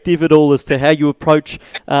perspective at all as to how you approach,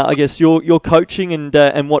 I guess, your coaching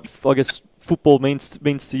and what, I guess, football means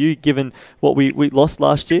to you, given what we lost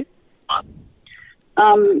last year?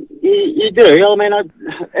 You do. I mean, I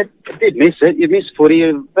did miss it. You miss footy.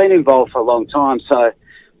 You've been involved for a long time, so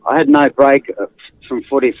I had no break from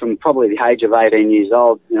footy from probably the age of 18 years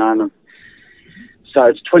old, and so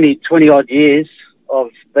it's 20 odd years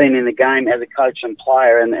of being in the game as a coach and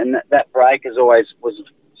player, and that break was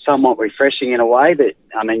somewhat refreshing in a way. But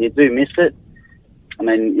I mean, you do miss it. I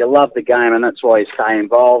mean, you love the game, and that's why you stay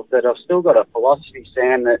involved. But I've still got a philosophy,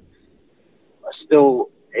 Sam, that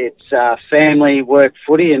it's family, work,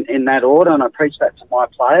 footy in that order, and I preach that to my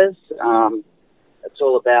players. It's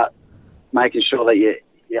all about making sure that you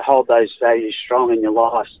hold those values strong in your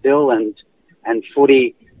life still, and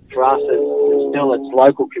footy for us it's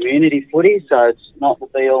local community footy, so it's not the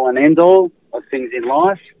be all and end all of things in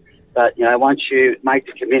life. But once you make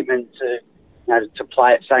the commitment to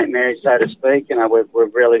play at St Mary's, so to speak,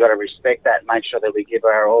 we've really got to respect that and make sure that we give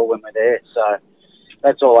our all when we're there. So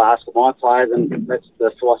that's all I ask of my players, and that's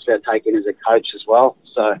the philosophy I take in as a coach as well.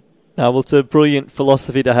 So. Well, it's a brilliant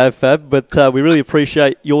philosophy to have, Fab, but we really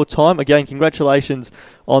appreciate your time. Again, congratulations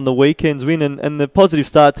on the weekend's win and the positive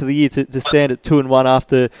start to the year to stand at 2-1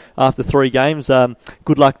 after 3 games.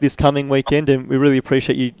 Good luck this coming weekend, and we really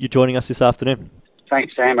appreciate you joining us this afternoon.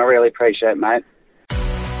 Thanks, Sam. I really appreciate it, mate.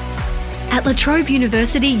 At La Trobe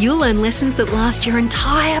University, you'll learn lessons that last your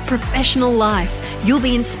entire professional life. You'll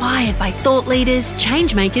be inspired by thought leaders,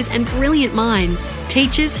 change makers, and brilliant minds.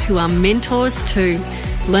 Teachers who are mentors too.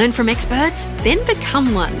 Learn from experts, then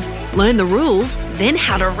become one. Learn the rules, then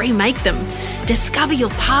how to remake them. Discover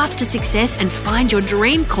your path to success and find your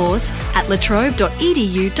dream course at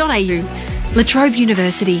latrobe.edu.au. La Trobe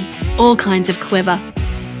University, all kinds of clever.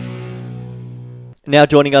 Now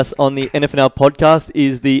joining us on the NFNL podcast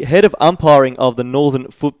is the head of umpiring of the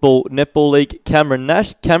Northern Football Netball League, Cameron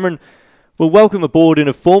Nash. Cameron, well, welcome aboard in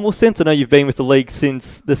a formal sense. I know you've been with the league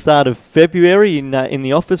since the start of February in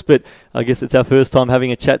the office, but I guess it's our first time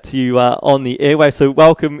having a chat to you on the airway. So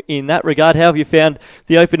welcome in that regard. How have you found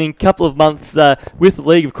the opening couple of months with the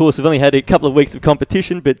league? Of course, we've only had a couple of weeks of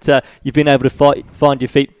competition, but you've been able to find your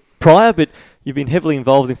feet prior, but you've been heavily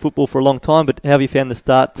involved in football for a long time. But how have you found the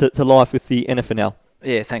start to life with the NFNL?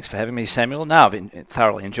 Yeah, thanks for having me, Samuel. No, I've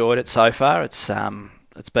thoroughly enjoyed it so far. It's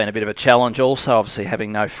been a bit of a challenge also, obviously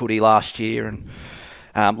having no footy last year, and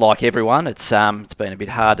like everyone, it's been a bit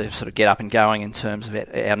hard to sort of get up and going in terms of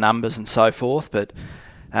our numbers and so forth, but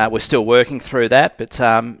we're still working through that. But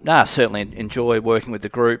certainly enjoy working with the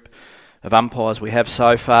group of umpires we have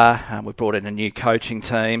so far. We've brought in a new coaching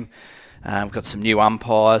team. We've got some new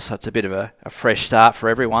umpires, so it's a bit of a fresh start for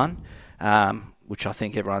everyone, which I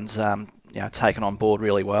think everyone's taken on board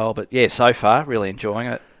really well. But yeah, so far, really enjoying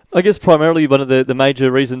it. I guess primarily one of the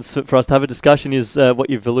major reasons for us to have a discussion is what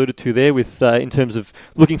you've alluded to there with in terms of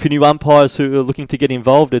looking for new umpires who are looking to get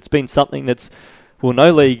involved. It's been something that's,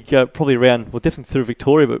 no league probably around, definitely through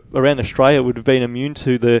Victoria, but around Australia would have been immune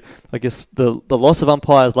to the loss of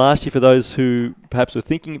umpires last year for those who perhaps were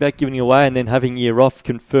thinking about giving away and then having a year off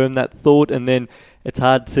confirm that thought, and then it's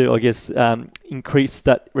hard to, increase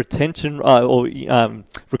that retention or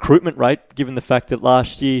recruitment rate, given the fact that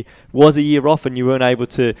last year was a year off and you weren't able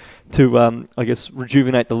to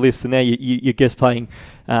rejuvenate the list. And now you're playing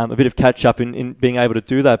a bit of catch up in being able to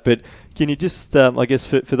do that. But can you just, for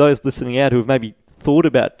those listening out who have maybe thought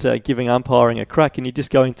about giving umpiring a crack, can you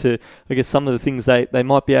just go into, some of the things they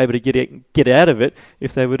might be able to get out of it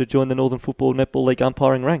if they were to join the Northern Football Netball League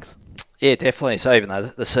umpiring ranks? Yeah, definitely. So even though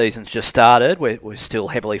the season's just started, we're still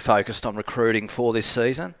heavily focused on recruiting for this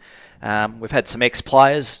season. We've had some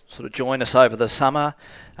ex-players sort of join us over the summer.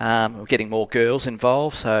 We're getting more girls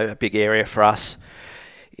involved, so a big area for us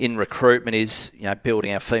in recruitment is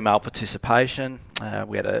building our female participation.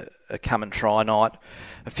 We had a come and try night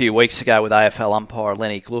a few weeks ago with AFL umpire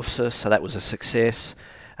Lenny Glufsis, so that was a success.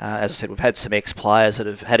 As I said, we've had some ex-players that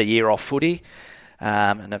have had a year off footy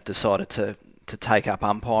and have decided to take up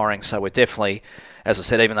umpiring. So we're definitely, as I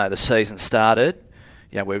said, even though the season started,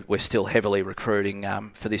 we're still heavily recruiting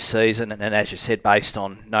for this season. And as you said, based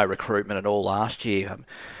on no recruitment at all last year,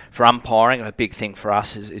 for umpiring, a big thing for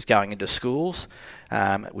us is going into schools,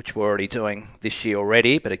 which we're already doing this year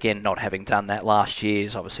already. But again, not having done that last year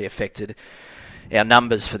has obviously affected our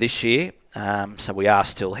numbers for this year. So we are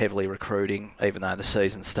still heavily recruiting, even though the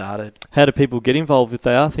season started. How do people get involved if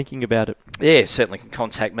they are thinking about it? Yeah, certainly can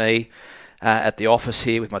contact me at the office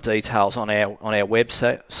here with my details on our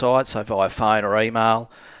website, so via phone or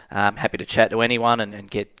email. Happy to chat to anyone and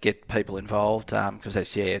get people involved because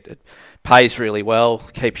it pays really well,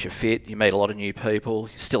 keeps you fit, you meet a lot of new people,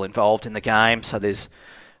 you're still involved in the game, so there's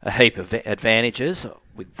a heap of advantages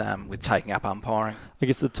with taking up umpiring. I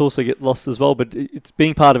guess it's also get lost as well, but it's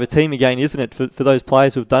being part of a team again, isn't it? For those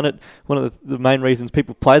players who've done it, one of the main reasons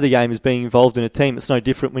people play the game is being involved in a team. It's no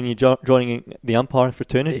different when you're joining the umpiring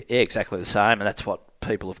fraternity. Yeah, exactly the same, and that's what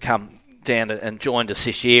people have come down and joined us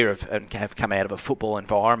this year and have come out of a football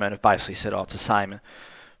environment, have basically said, it's the same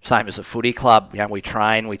as a footy club. We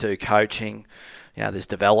train, we do coaching, there's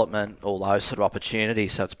development, all those sort of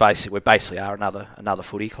opportunities. So we basically are another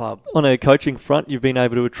footy club. On a coaching front, you've been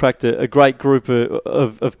able to attract a great group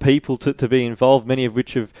of people to be involved, many of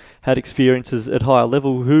which have had experiences at higher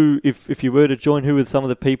level. Who, if you were to join, who are some of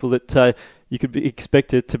the people that you could be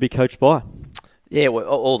expected to be coached by? Yeah,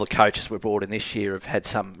 all the coaches we brought in this year have had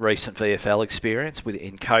some recent VFL experience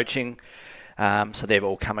in coaching. So they've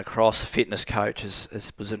all come across. A fitness coach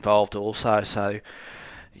was involved also. So,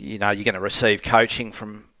 you're going to receive coaching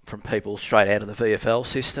from people straight out of the VFL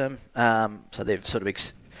system. So they've sort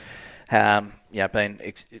of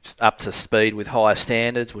been up to speed with higher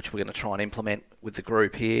standards, which we're going to try and implement with the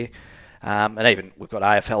group here. And even we've got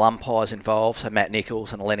AFL umpires involved. So Matt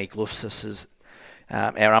Nichols and Lenny Glufsis is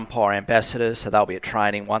our umpire ambassadors. So they'll be at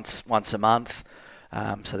training once a month.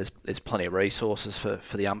 So there's plenty of resources for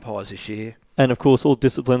the umpires this year. And of course, all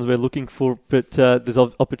disciplines we're looking for, but there's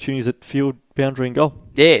opportunities at field, boundary, and goal.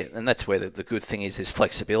 Yeah, and that's where the good thing is. There's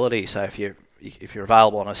flexibility. So if you're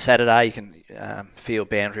available on a Saturday, you can field,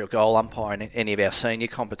 boundary, or goal umpire in any of our senior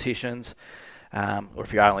competitions. Or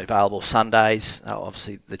if you're only available Sundays,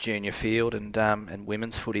 obviously the junior field and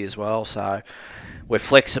women's footy as well. So we're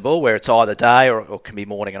flexible where it's either day or can be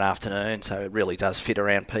morning and afternoon. So it really does fit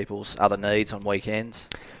around people's other needs on weekends.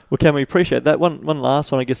 Well, Cam, we appreciate that. One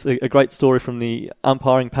last one, I guess, a great story from the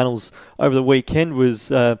umpiring panels over the weekend was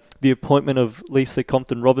the appointment of Lisa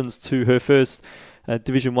Compton-Robbins to her first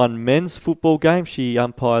Division 1 men's football game. She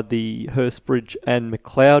umpired the Hurstbridge and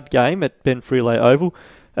McLeod game at Ben Freeley Oval.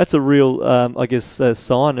 That's a real,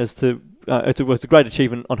 sign as to it's a great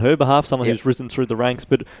achievement on her behalf, someone who's risen through the ranks,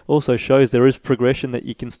 but also shows there is progression, that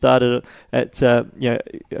you can start at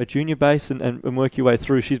a junior base and work your way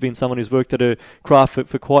through. She's been someone who's worked at her craft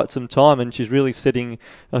for quite some time, and she's really she's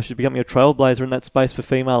becoming a trailblazer in that space for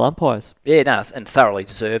female umpires. Yeah, no, and thoroughly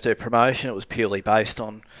deserved her promotion. It was purely based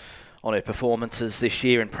on her performances this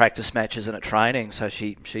year in practice matches and at training. So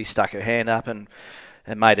she stuck her hand up and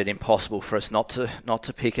made it impossible for us not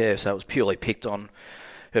to pick her. So it was purely picked on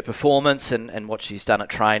her performance and what she's done at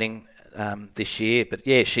training this year. But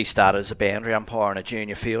yeah, she started as a boundary umpire and a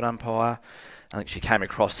junior field umpire. I think she came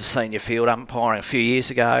across to senior field umpiring a few years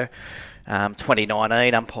ago.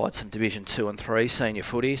 2019 umpired some Division 2 and 3 senior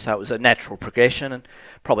footy, so it was a natural progression and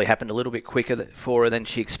probably happened a little bit quicker for her than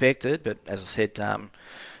she expected. But as I said, a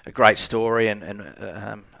great story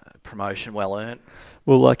and promotion well earned.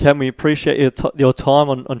 Well, Cam, we appreciate your time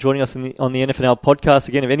on joining us on the NFNL podcast.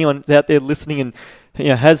 Again, if anyone's out there listening and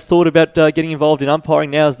has thought about getting involved in umpiring,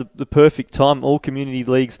 now is the perfect time. All community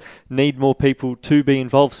leagues need more people to be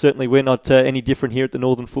involved. Certainly, we're not any different here at the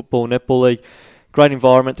Northern Football Netball League. Great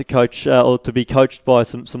environment to coach or to be coached by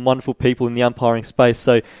some wonderful people in the umpiring space.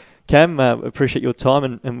 So, Cam, appreciate your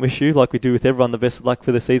time and wish you, like we do with everyone, the best of luck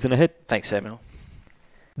for the season ahead. Thanks, Samuel.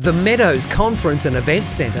 The Meadows Conference and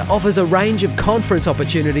Events Centre offers a range of conference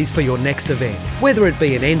opportunities for your next event. Whether it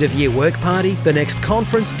be an end-of-year work party, the next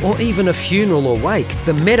conference, or even a funeral or wake,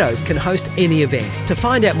 the Meadows can host any event. To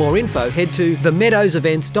find out more info, head to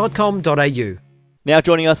themeadowsevents.com.au. Now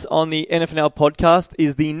joining us on the NFNL podcast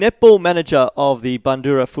is the netball manager of the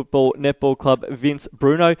Bundoora Football Netball Club, Vince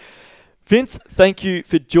Bruno. Vince, thank you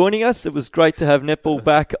for joining us. It was great to have netball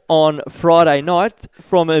back on Friday night.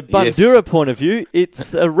 From a Bundoora point of view,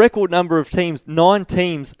 it's a record number of teams, 9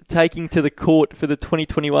 teams taking to the court for the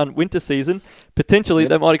 2021 winter season. Potentially,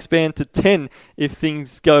 they might expand to 10 if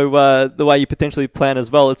things go the way you potentially plan as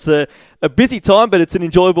well. It's a busy time, but it's an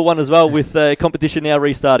enjoyable one as well with competition now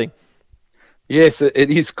restarting. Yes, it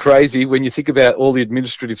is crazy when you think about all the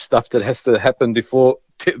administrative stuff that has to happen before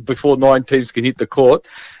 9 teams can hit the court.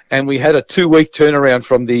 And we had a 2-week turnaround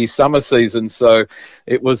from the summer season, so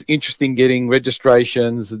it was interesting getting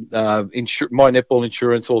registrations, my netball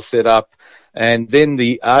insurance all set up, and then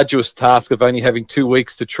the arduous task of only having 2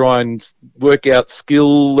 weeks to try and work out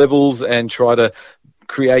skill levels and try to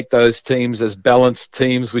create those teams as balanced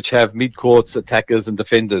teams which have mid-courts, attackers and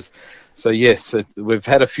defenders. So yes, we've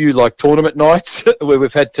had a few like tournament nights where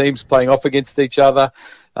we've had teams playing off against each other,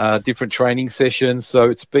 different training sessions. So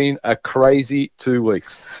it's been a crazy 2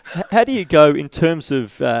 weeks. How do you go in terms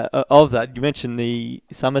of that? You mentioned the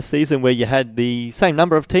summer season where you had the same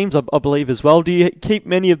number of teams, I believe, as well. Do you keep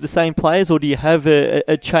many of the same players, or do you have a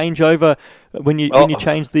changeover when you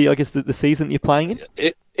change the season that you're playing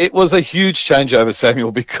in? It was a huge changeover,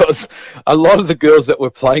 Samuel, because a lot of the girls that were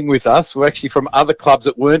playing with us were actually from other clubs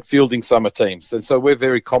that weren't fielding summer teams. And so we're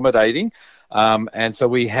very accommodating. And so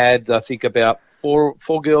we had, I think, about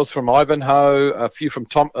four girls from Ivanhoe, a few from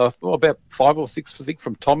about 5 or 6, I think,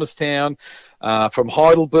 from Thomastown, from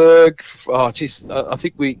Heidelberg. I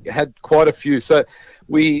think we had quite a few. So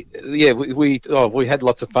we had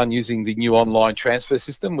lots of fun using the new online transfer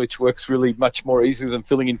system, which works really much more easily than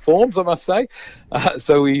filling in forms, I must say.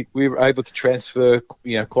 So we were able to transfer,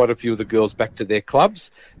 quite a few of the girls back to their clubs,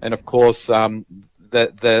 and of course. So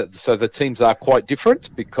the teams are quite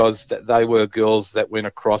different because they were girls that went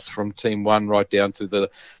across from Team 1 right down to the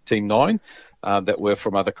Team 9 that were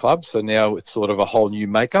from other clubs. So now it's sort of a whole new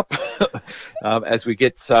makeup as we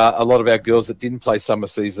get a lot of our girls that didn't play summer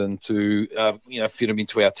season to fit them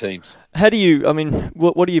into our teams. How do you,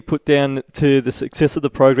 what do you put down to the success of the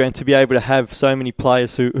program to be able to have so many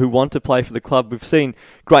players who want to play for the club? We've seen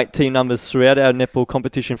great team numbers throughout our netball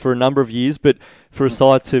competition for a number of years, but for a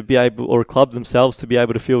side to be able, or a club themselves to be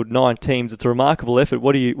able to field 9 teams, it's a remarkable effort.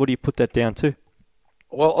 What do you put that down to?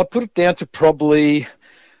 Well, I put it down to probably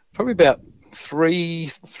about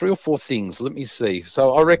three or four things. Let me see.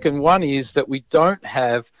 So I reckon one is that we don't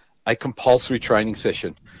have a compulsory training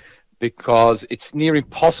session because it's near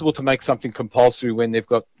impossible to make something compulsory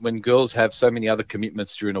when girls have so many other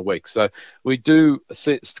commitments during a week. So we do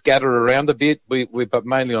scatter around a bit, but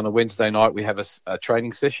mainly on a Wednesday night we have a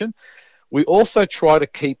training session. We also try to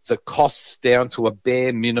keep the costs down to a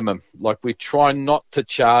bare minimum. Like we try not to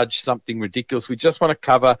charge something ridiculous. We just want to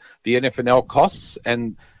cover the NFNL costs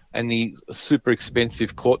and the super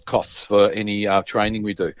expensive court costs for any training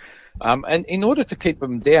we do. And in order to keep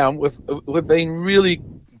them down, we've been really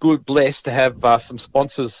blessed to have some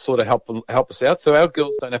sponsors sort of help us out. So our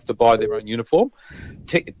girls don't have to buy their own uniform.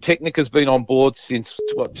 Technica's been on board since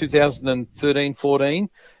 2013-14,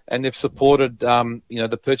 and they've supported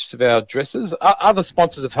the purchase of our dresses. Other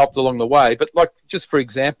sponsors have helped along the way, but like just for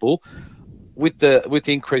example, with the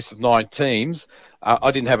increase of 9 teams,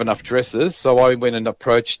 I didn't have enough dresses, so I went and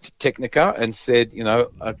approached Technica and said, are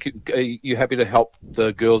you happy to help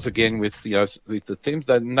the girls again with the teams?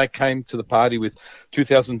 And they came to the party with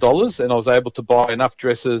 $2,000, and I was able to buy enough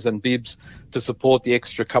dresses and bibs to support the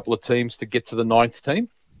extra couple of teams to get to the 9th team,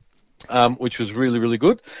 which was really, really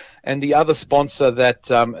good. And the other sponsor that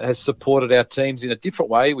has supported our teams in a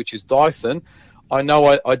different way, which is Dyson, I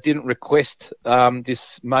know I didn't request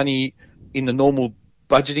this money in the normal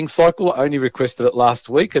budgeting cycle. I only requested it last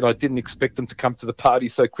week, and I didn't expect them to come to the party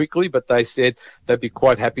so quickly, but they said they'd be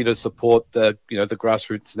quite happy to support the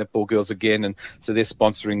grassroots netball girls again, and so they're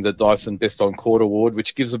sponsoring the Dyson Best on Court Award,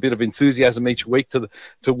 which gives a bit of enthusiasm each week to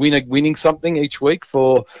winning something each week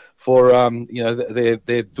for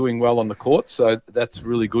they're doing well on the court. So that's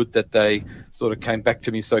really good that they sort of came back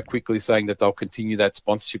to me so quickly saying that they'll continue that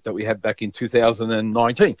sponsorship that we had back in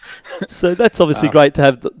 2019. So that's obviously great to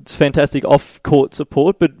have fantastic off-court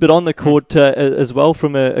support, but on the court as well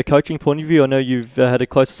from a coaching point of view. I know you've had a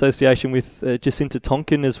close association with Jacinta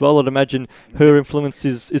Tonkin as well. I'd imagine her influence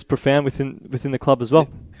is profound within the club as well.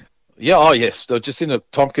 Yeah, oh yes. So Jacinta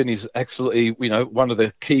Tonkin is absolutely, one of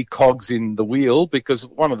the key cogs in the wheel, because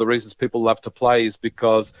one of the reasons people love to play is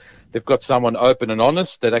because they've got someone open and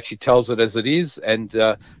honest that actually tells it as it is and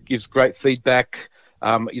gives great feedback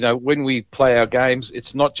When we play our games,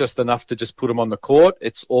 it's not just enough to just put them on the court.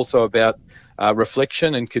 It's also about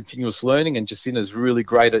reflection and continuous learning. And Jacinta's really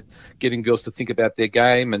great at getting girls to think about their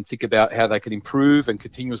game and think about how they can improve and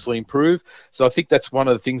continuously improve. So I think that's one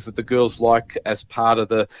of the things that the girls like as part of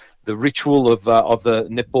the ritual of the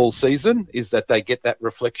netball season, is that they get that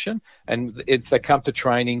reflection. And if they come to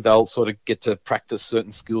training, they'll sort of get to practice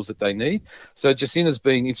certain skills that they need. So Jacinta's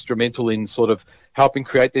been instrumental in sort of helping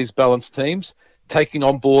create these balanced teams, taking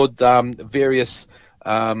on board various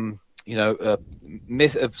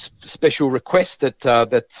special requests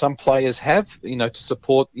that some players have, to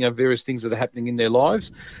support various things that are happening in their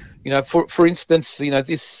lives. For instance,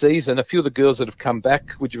 this season, a few of the girls that have come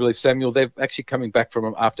back, would you believe, Samuel, they're actually coming back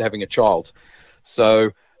from after having a child.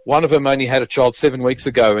 So one of them only had a child 7 weeks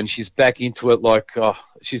ago, and she's back into it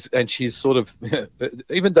she's sort of,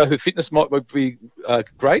 even though her fitness might be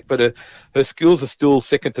great, but her skills are still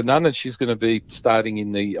second to none, and she's going to be starting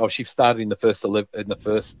she started in the first 11,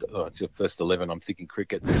 first 11, I'm thinking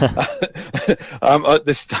cricket.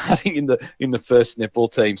 They're starting in the first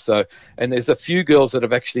netball team. So, and there's a few girls that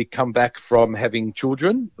have actually come back from having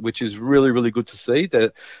children, which is really, really good to see.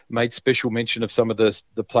 That made special mention of some of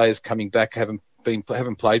the players coming back haven't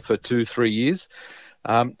played for 2-3 years,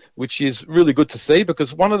 which is really good to see,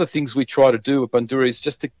 because one of the things we try to do at Bundoora is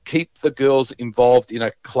just to keep the girls involved in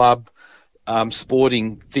a club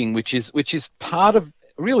sporting thing, which is part of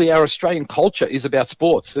really our Australian culture is about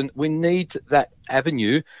sports, and we need that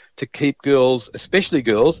avenue to keep girls, especially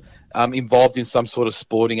girls, involved in some sort of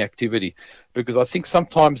sporting activity, because I think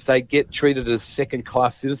sometimes they get treated as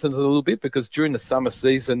second-class citizens a little bit, because during the summer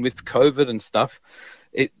season with COVID and stuff,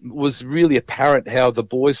 it was really apparent how the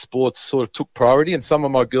boys' sports sort of took priority, and some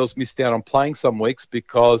of my girls missed out on playing some weeks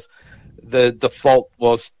because the default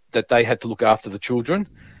was that they had to look after the children.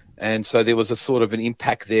 And so there was a sort of an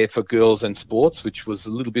impact there for girls and sports, which was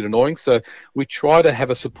a little bit annoying. So we try to have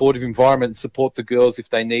a supportive environment and support the girls if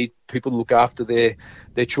they need people to look after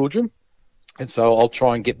their children. And so I'll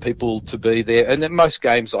try and get people to be there. And at most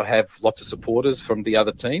games I have lots of supporters from the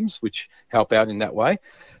other teams, which help out in that way.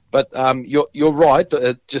 But you're right.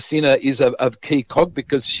 Jacinta is a key cog,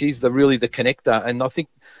 because she's really the connector. And I think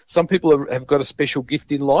some people have got a special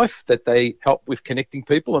gift in life that they help with connecting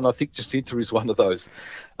people, and I think Jacinta is one of those.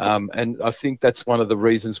 And I think that's one of the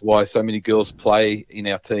reasons why so many girls play in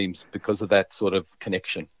our teams, because of that sort of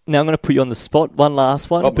connection. Now I'm going to put you on the spot. One last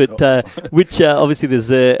one, which obviously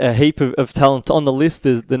there's a heap of talent on the list.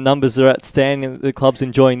 The numbers are outstanding. The club's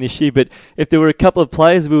enjoying this year. But if there were a couple of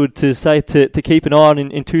players we were to say to keep an eye on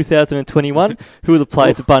in 2021, who are the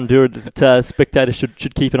players at Bundoora that spectators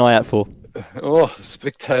should keep an eye out for?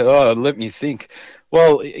 Let me think.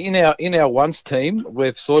 Well, in our ones team,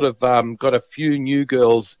 we've sort of got a few new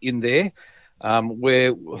girls in there.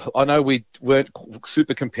 Where I know we weren't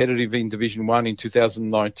super competitive in Division 1 in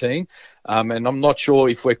 2019, and I'm not sure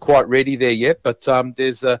if we're quite ready there yet, but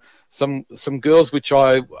there's some girls which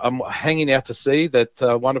I'm hanging out to see,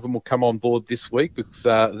 that one of them will come on board this week, because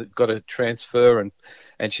they've got a transfer,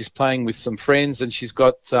 and she's playing with some friends, and she's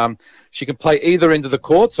got she can play either end of the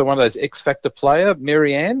court, so one of those X-Factor player,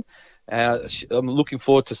 Mary Ann. I'm looking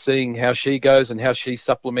forward to seeing how she goes and how she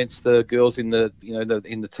supplements the girls in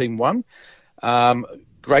the Team 1.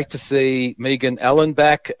 Great to see Megan Allen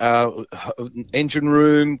back, engine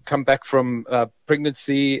room, come back from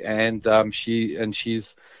pregnancy, and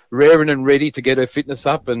she's raring and ready to get her fitness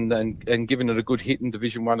up and giving it a good hit in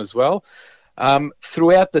Division 1 as well.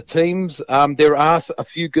 Throughout the teams, there are a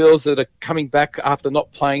few girls that are coming back after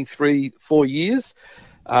not playing 3-4 years.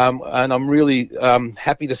 And I'm really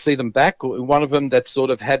happy to see them back. One of them that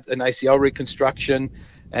sort of had an ACL reconstruction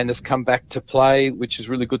and has come back to play, which is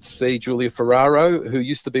really good to see, Julia Ferraro, who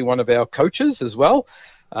used to be one of our coaches as well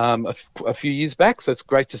a few years back. So it's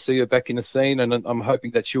great to see her back in the scene, and I'm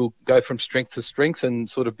hoping that she'll go from strength to strength and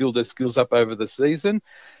sort of build her skills up over the season.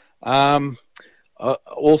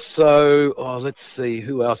 Let's see,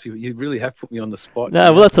 who else? You really have put me on the spot.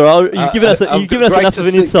 No, well, that's all right. You've given us enough of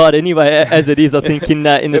an insight anyway, as it is, I think, in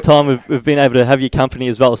the time we've been able to have your company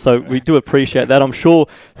as well. So we do appreciate that. I'm sure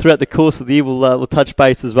throughout the course of the year we'll touch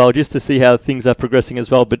base as well, just to see how things are progressing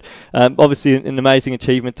as well. But obviously an amazing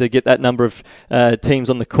achievement to get that number of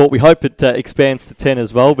teams on the court. We hope it expands to 10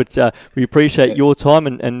 as well. But we appreciate your time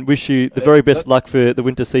and wish you the very best luck for the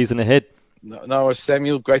winter season ahead. No,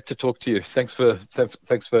 Samuel, great to talk to you. Thanks for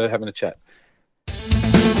having a chat.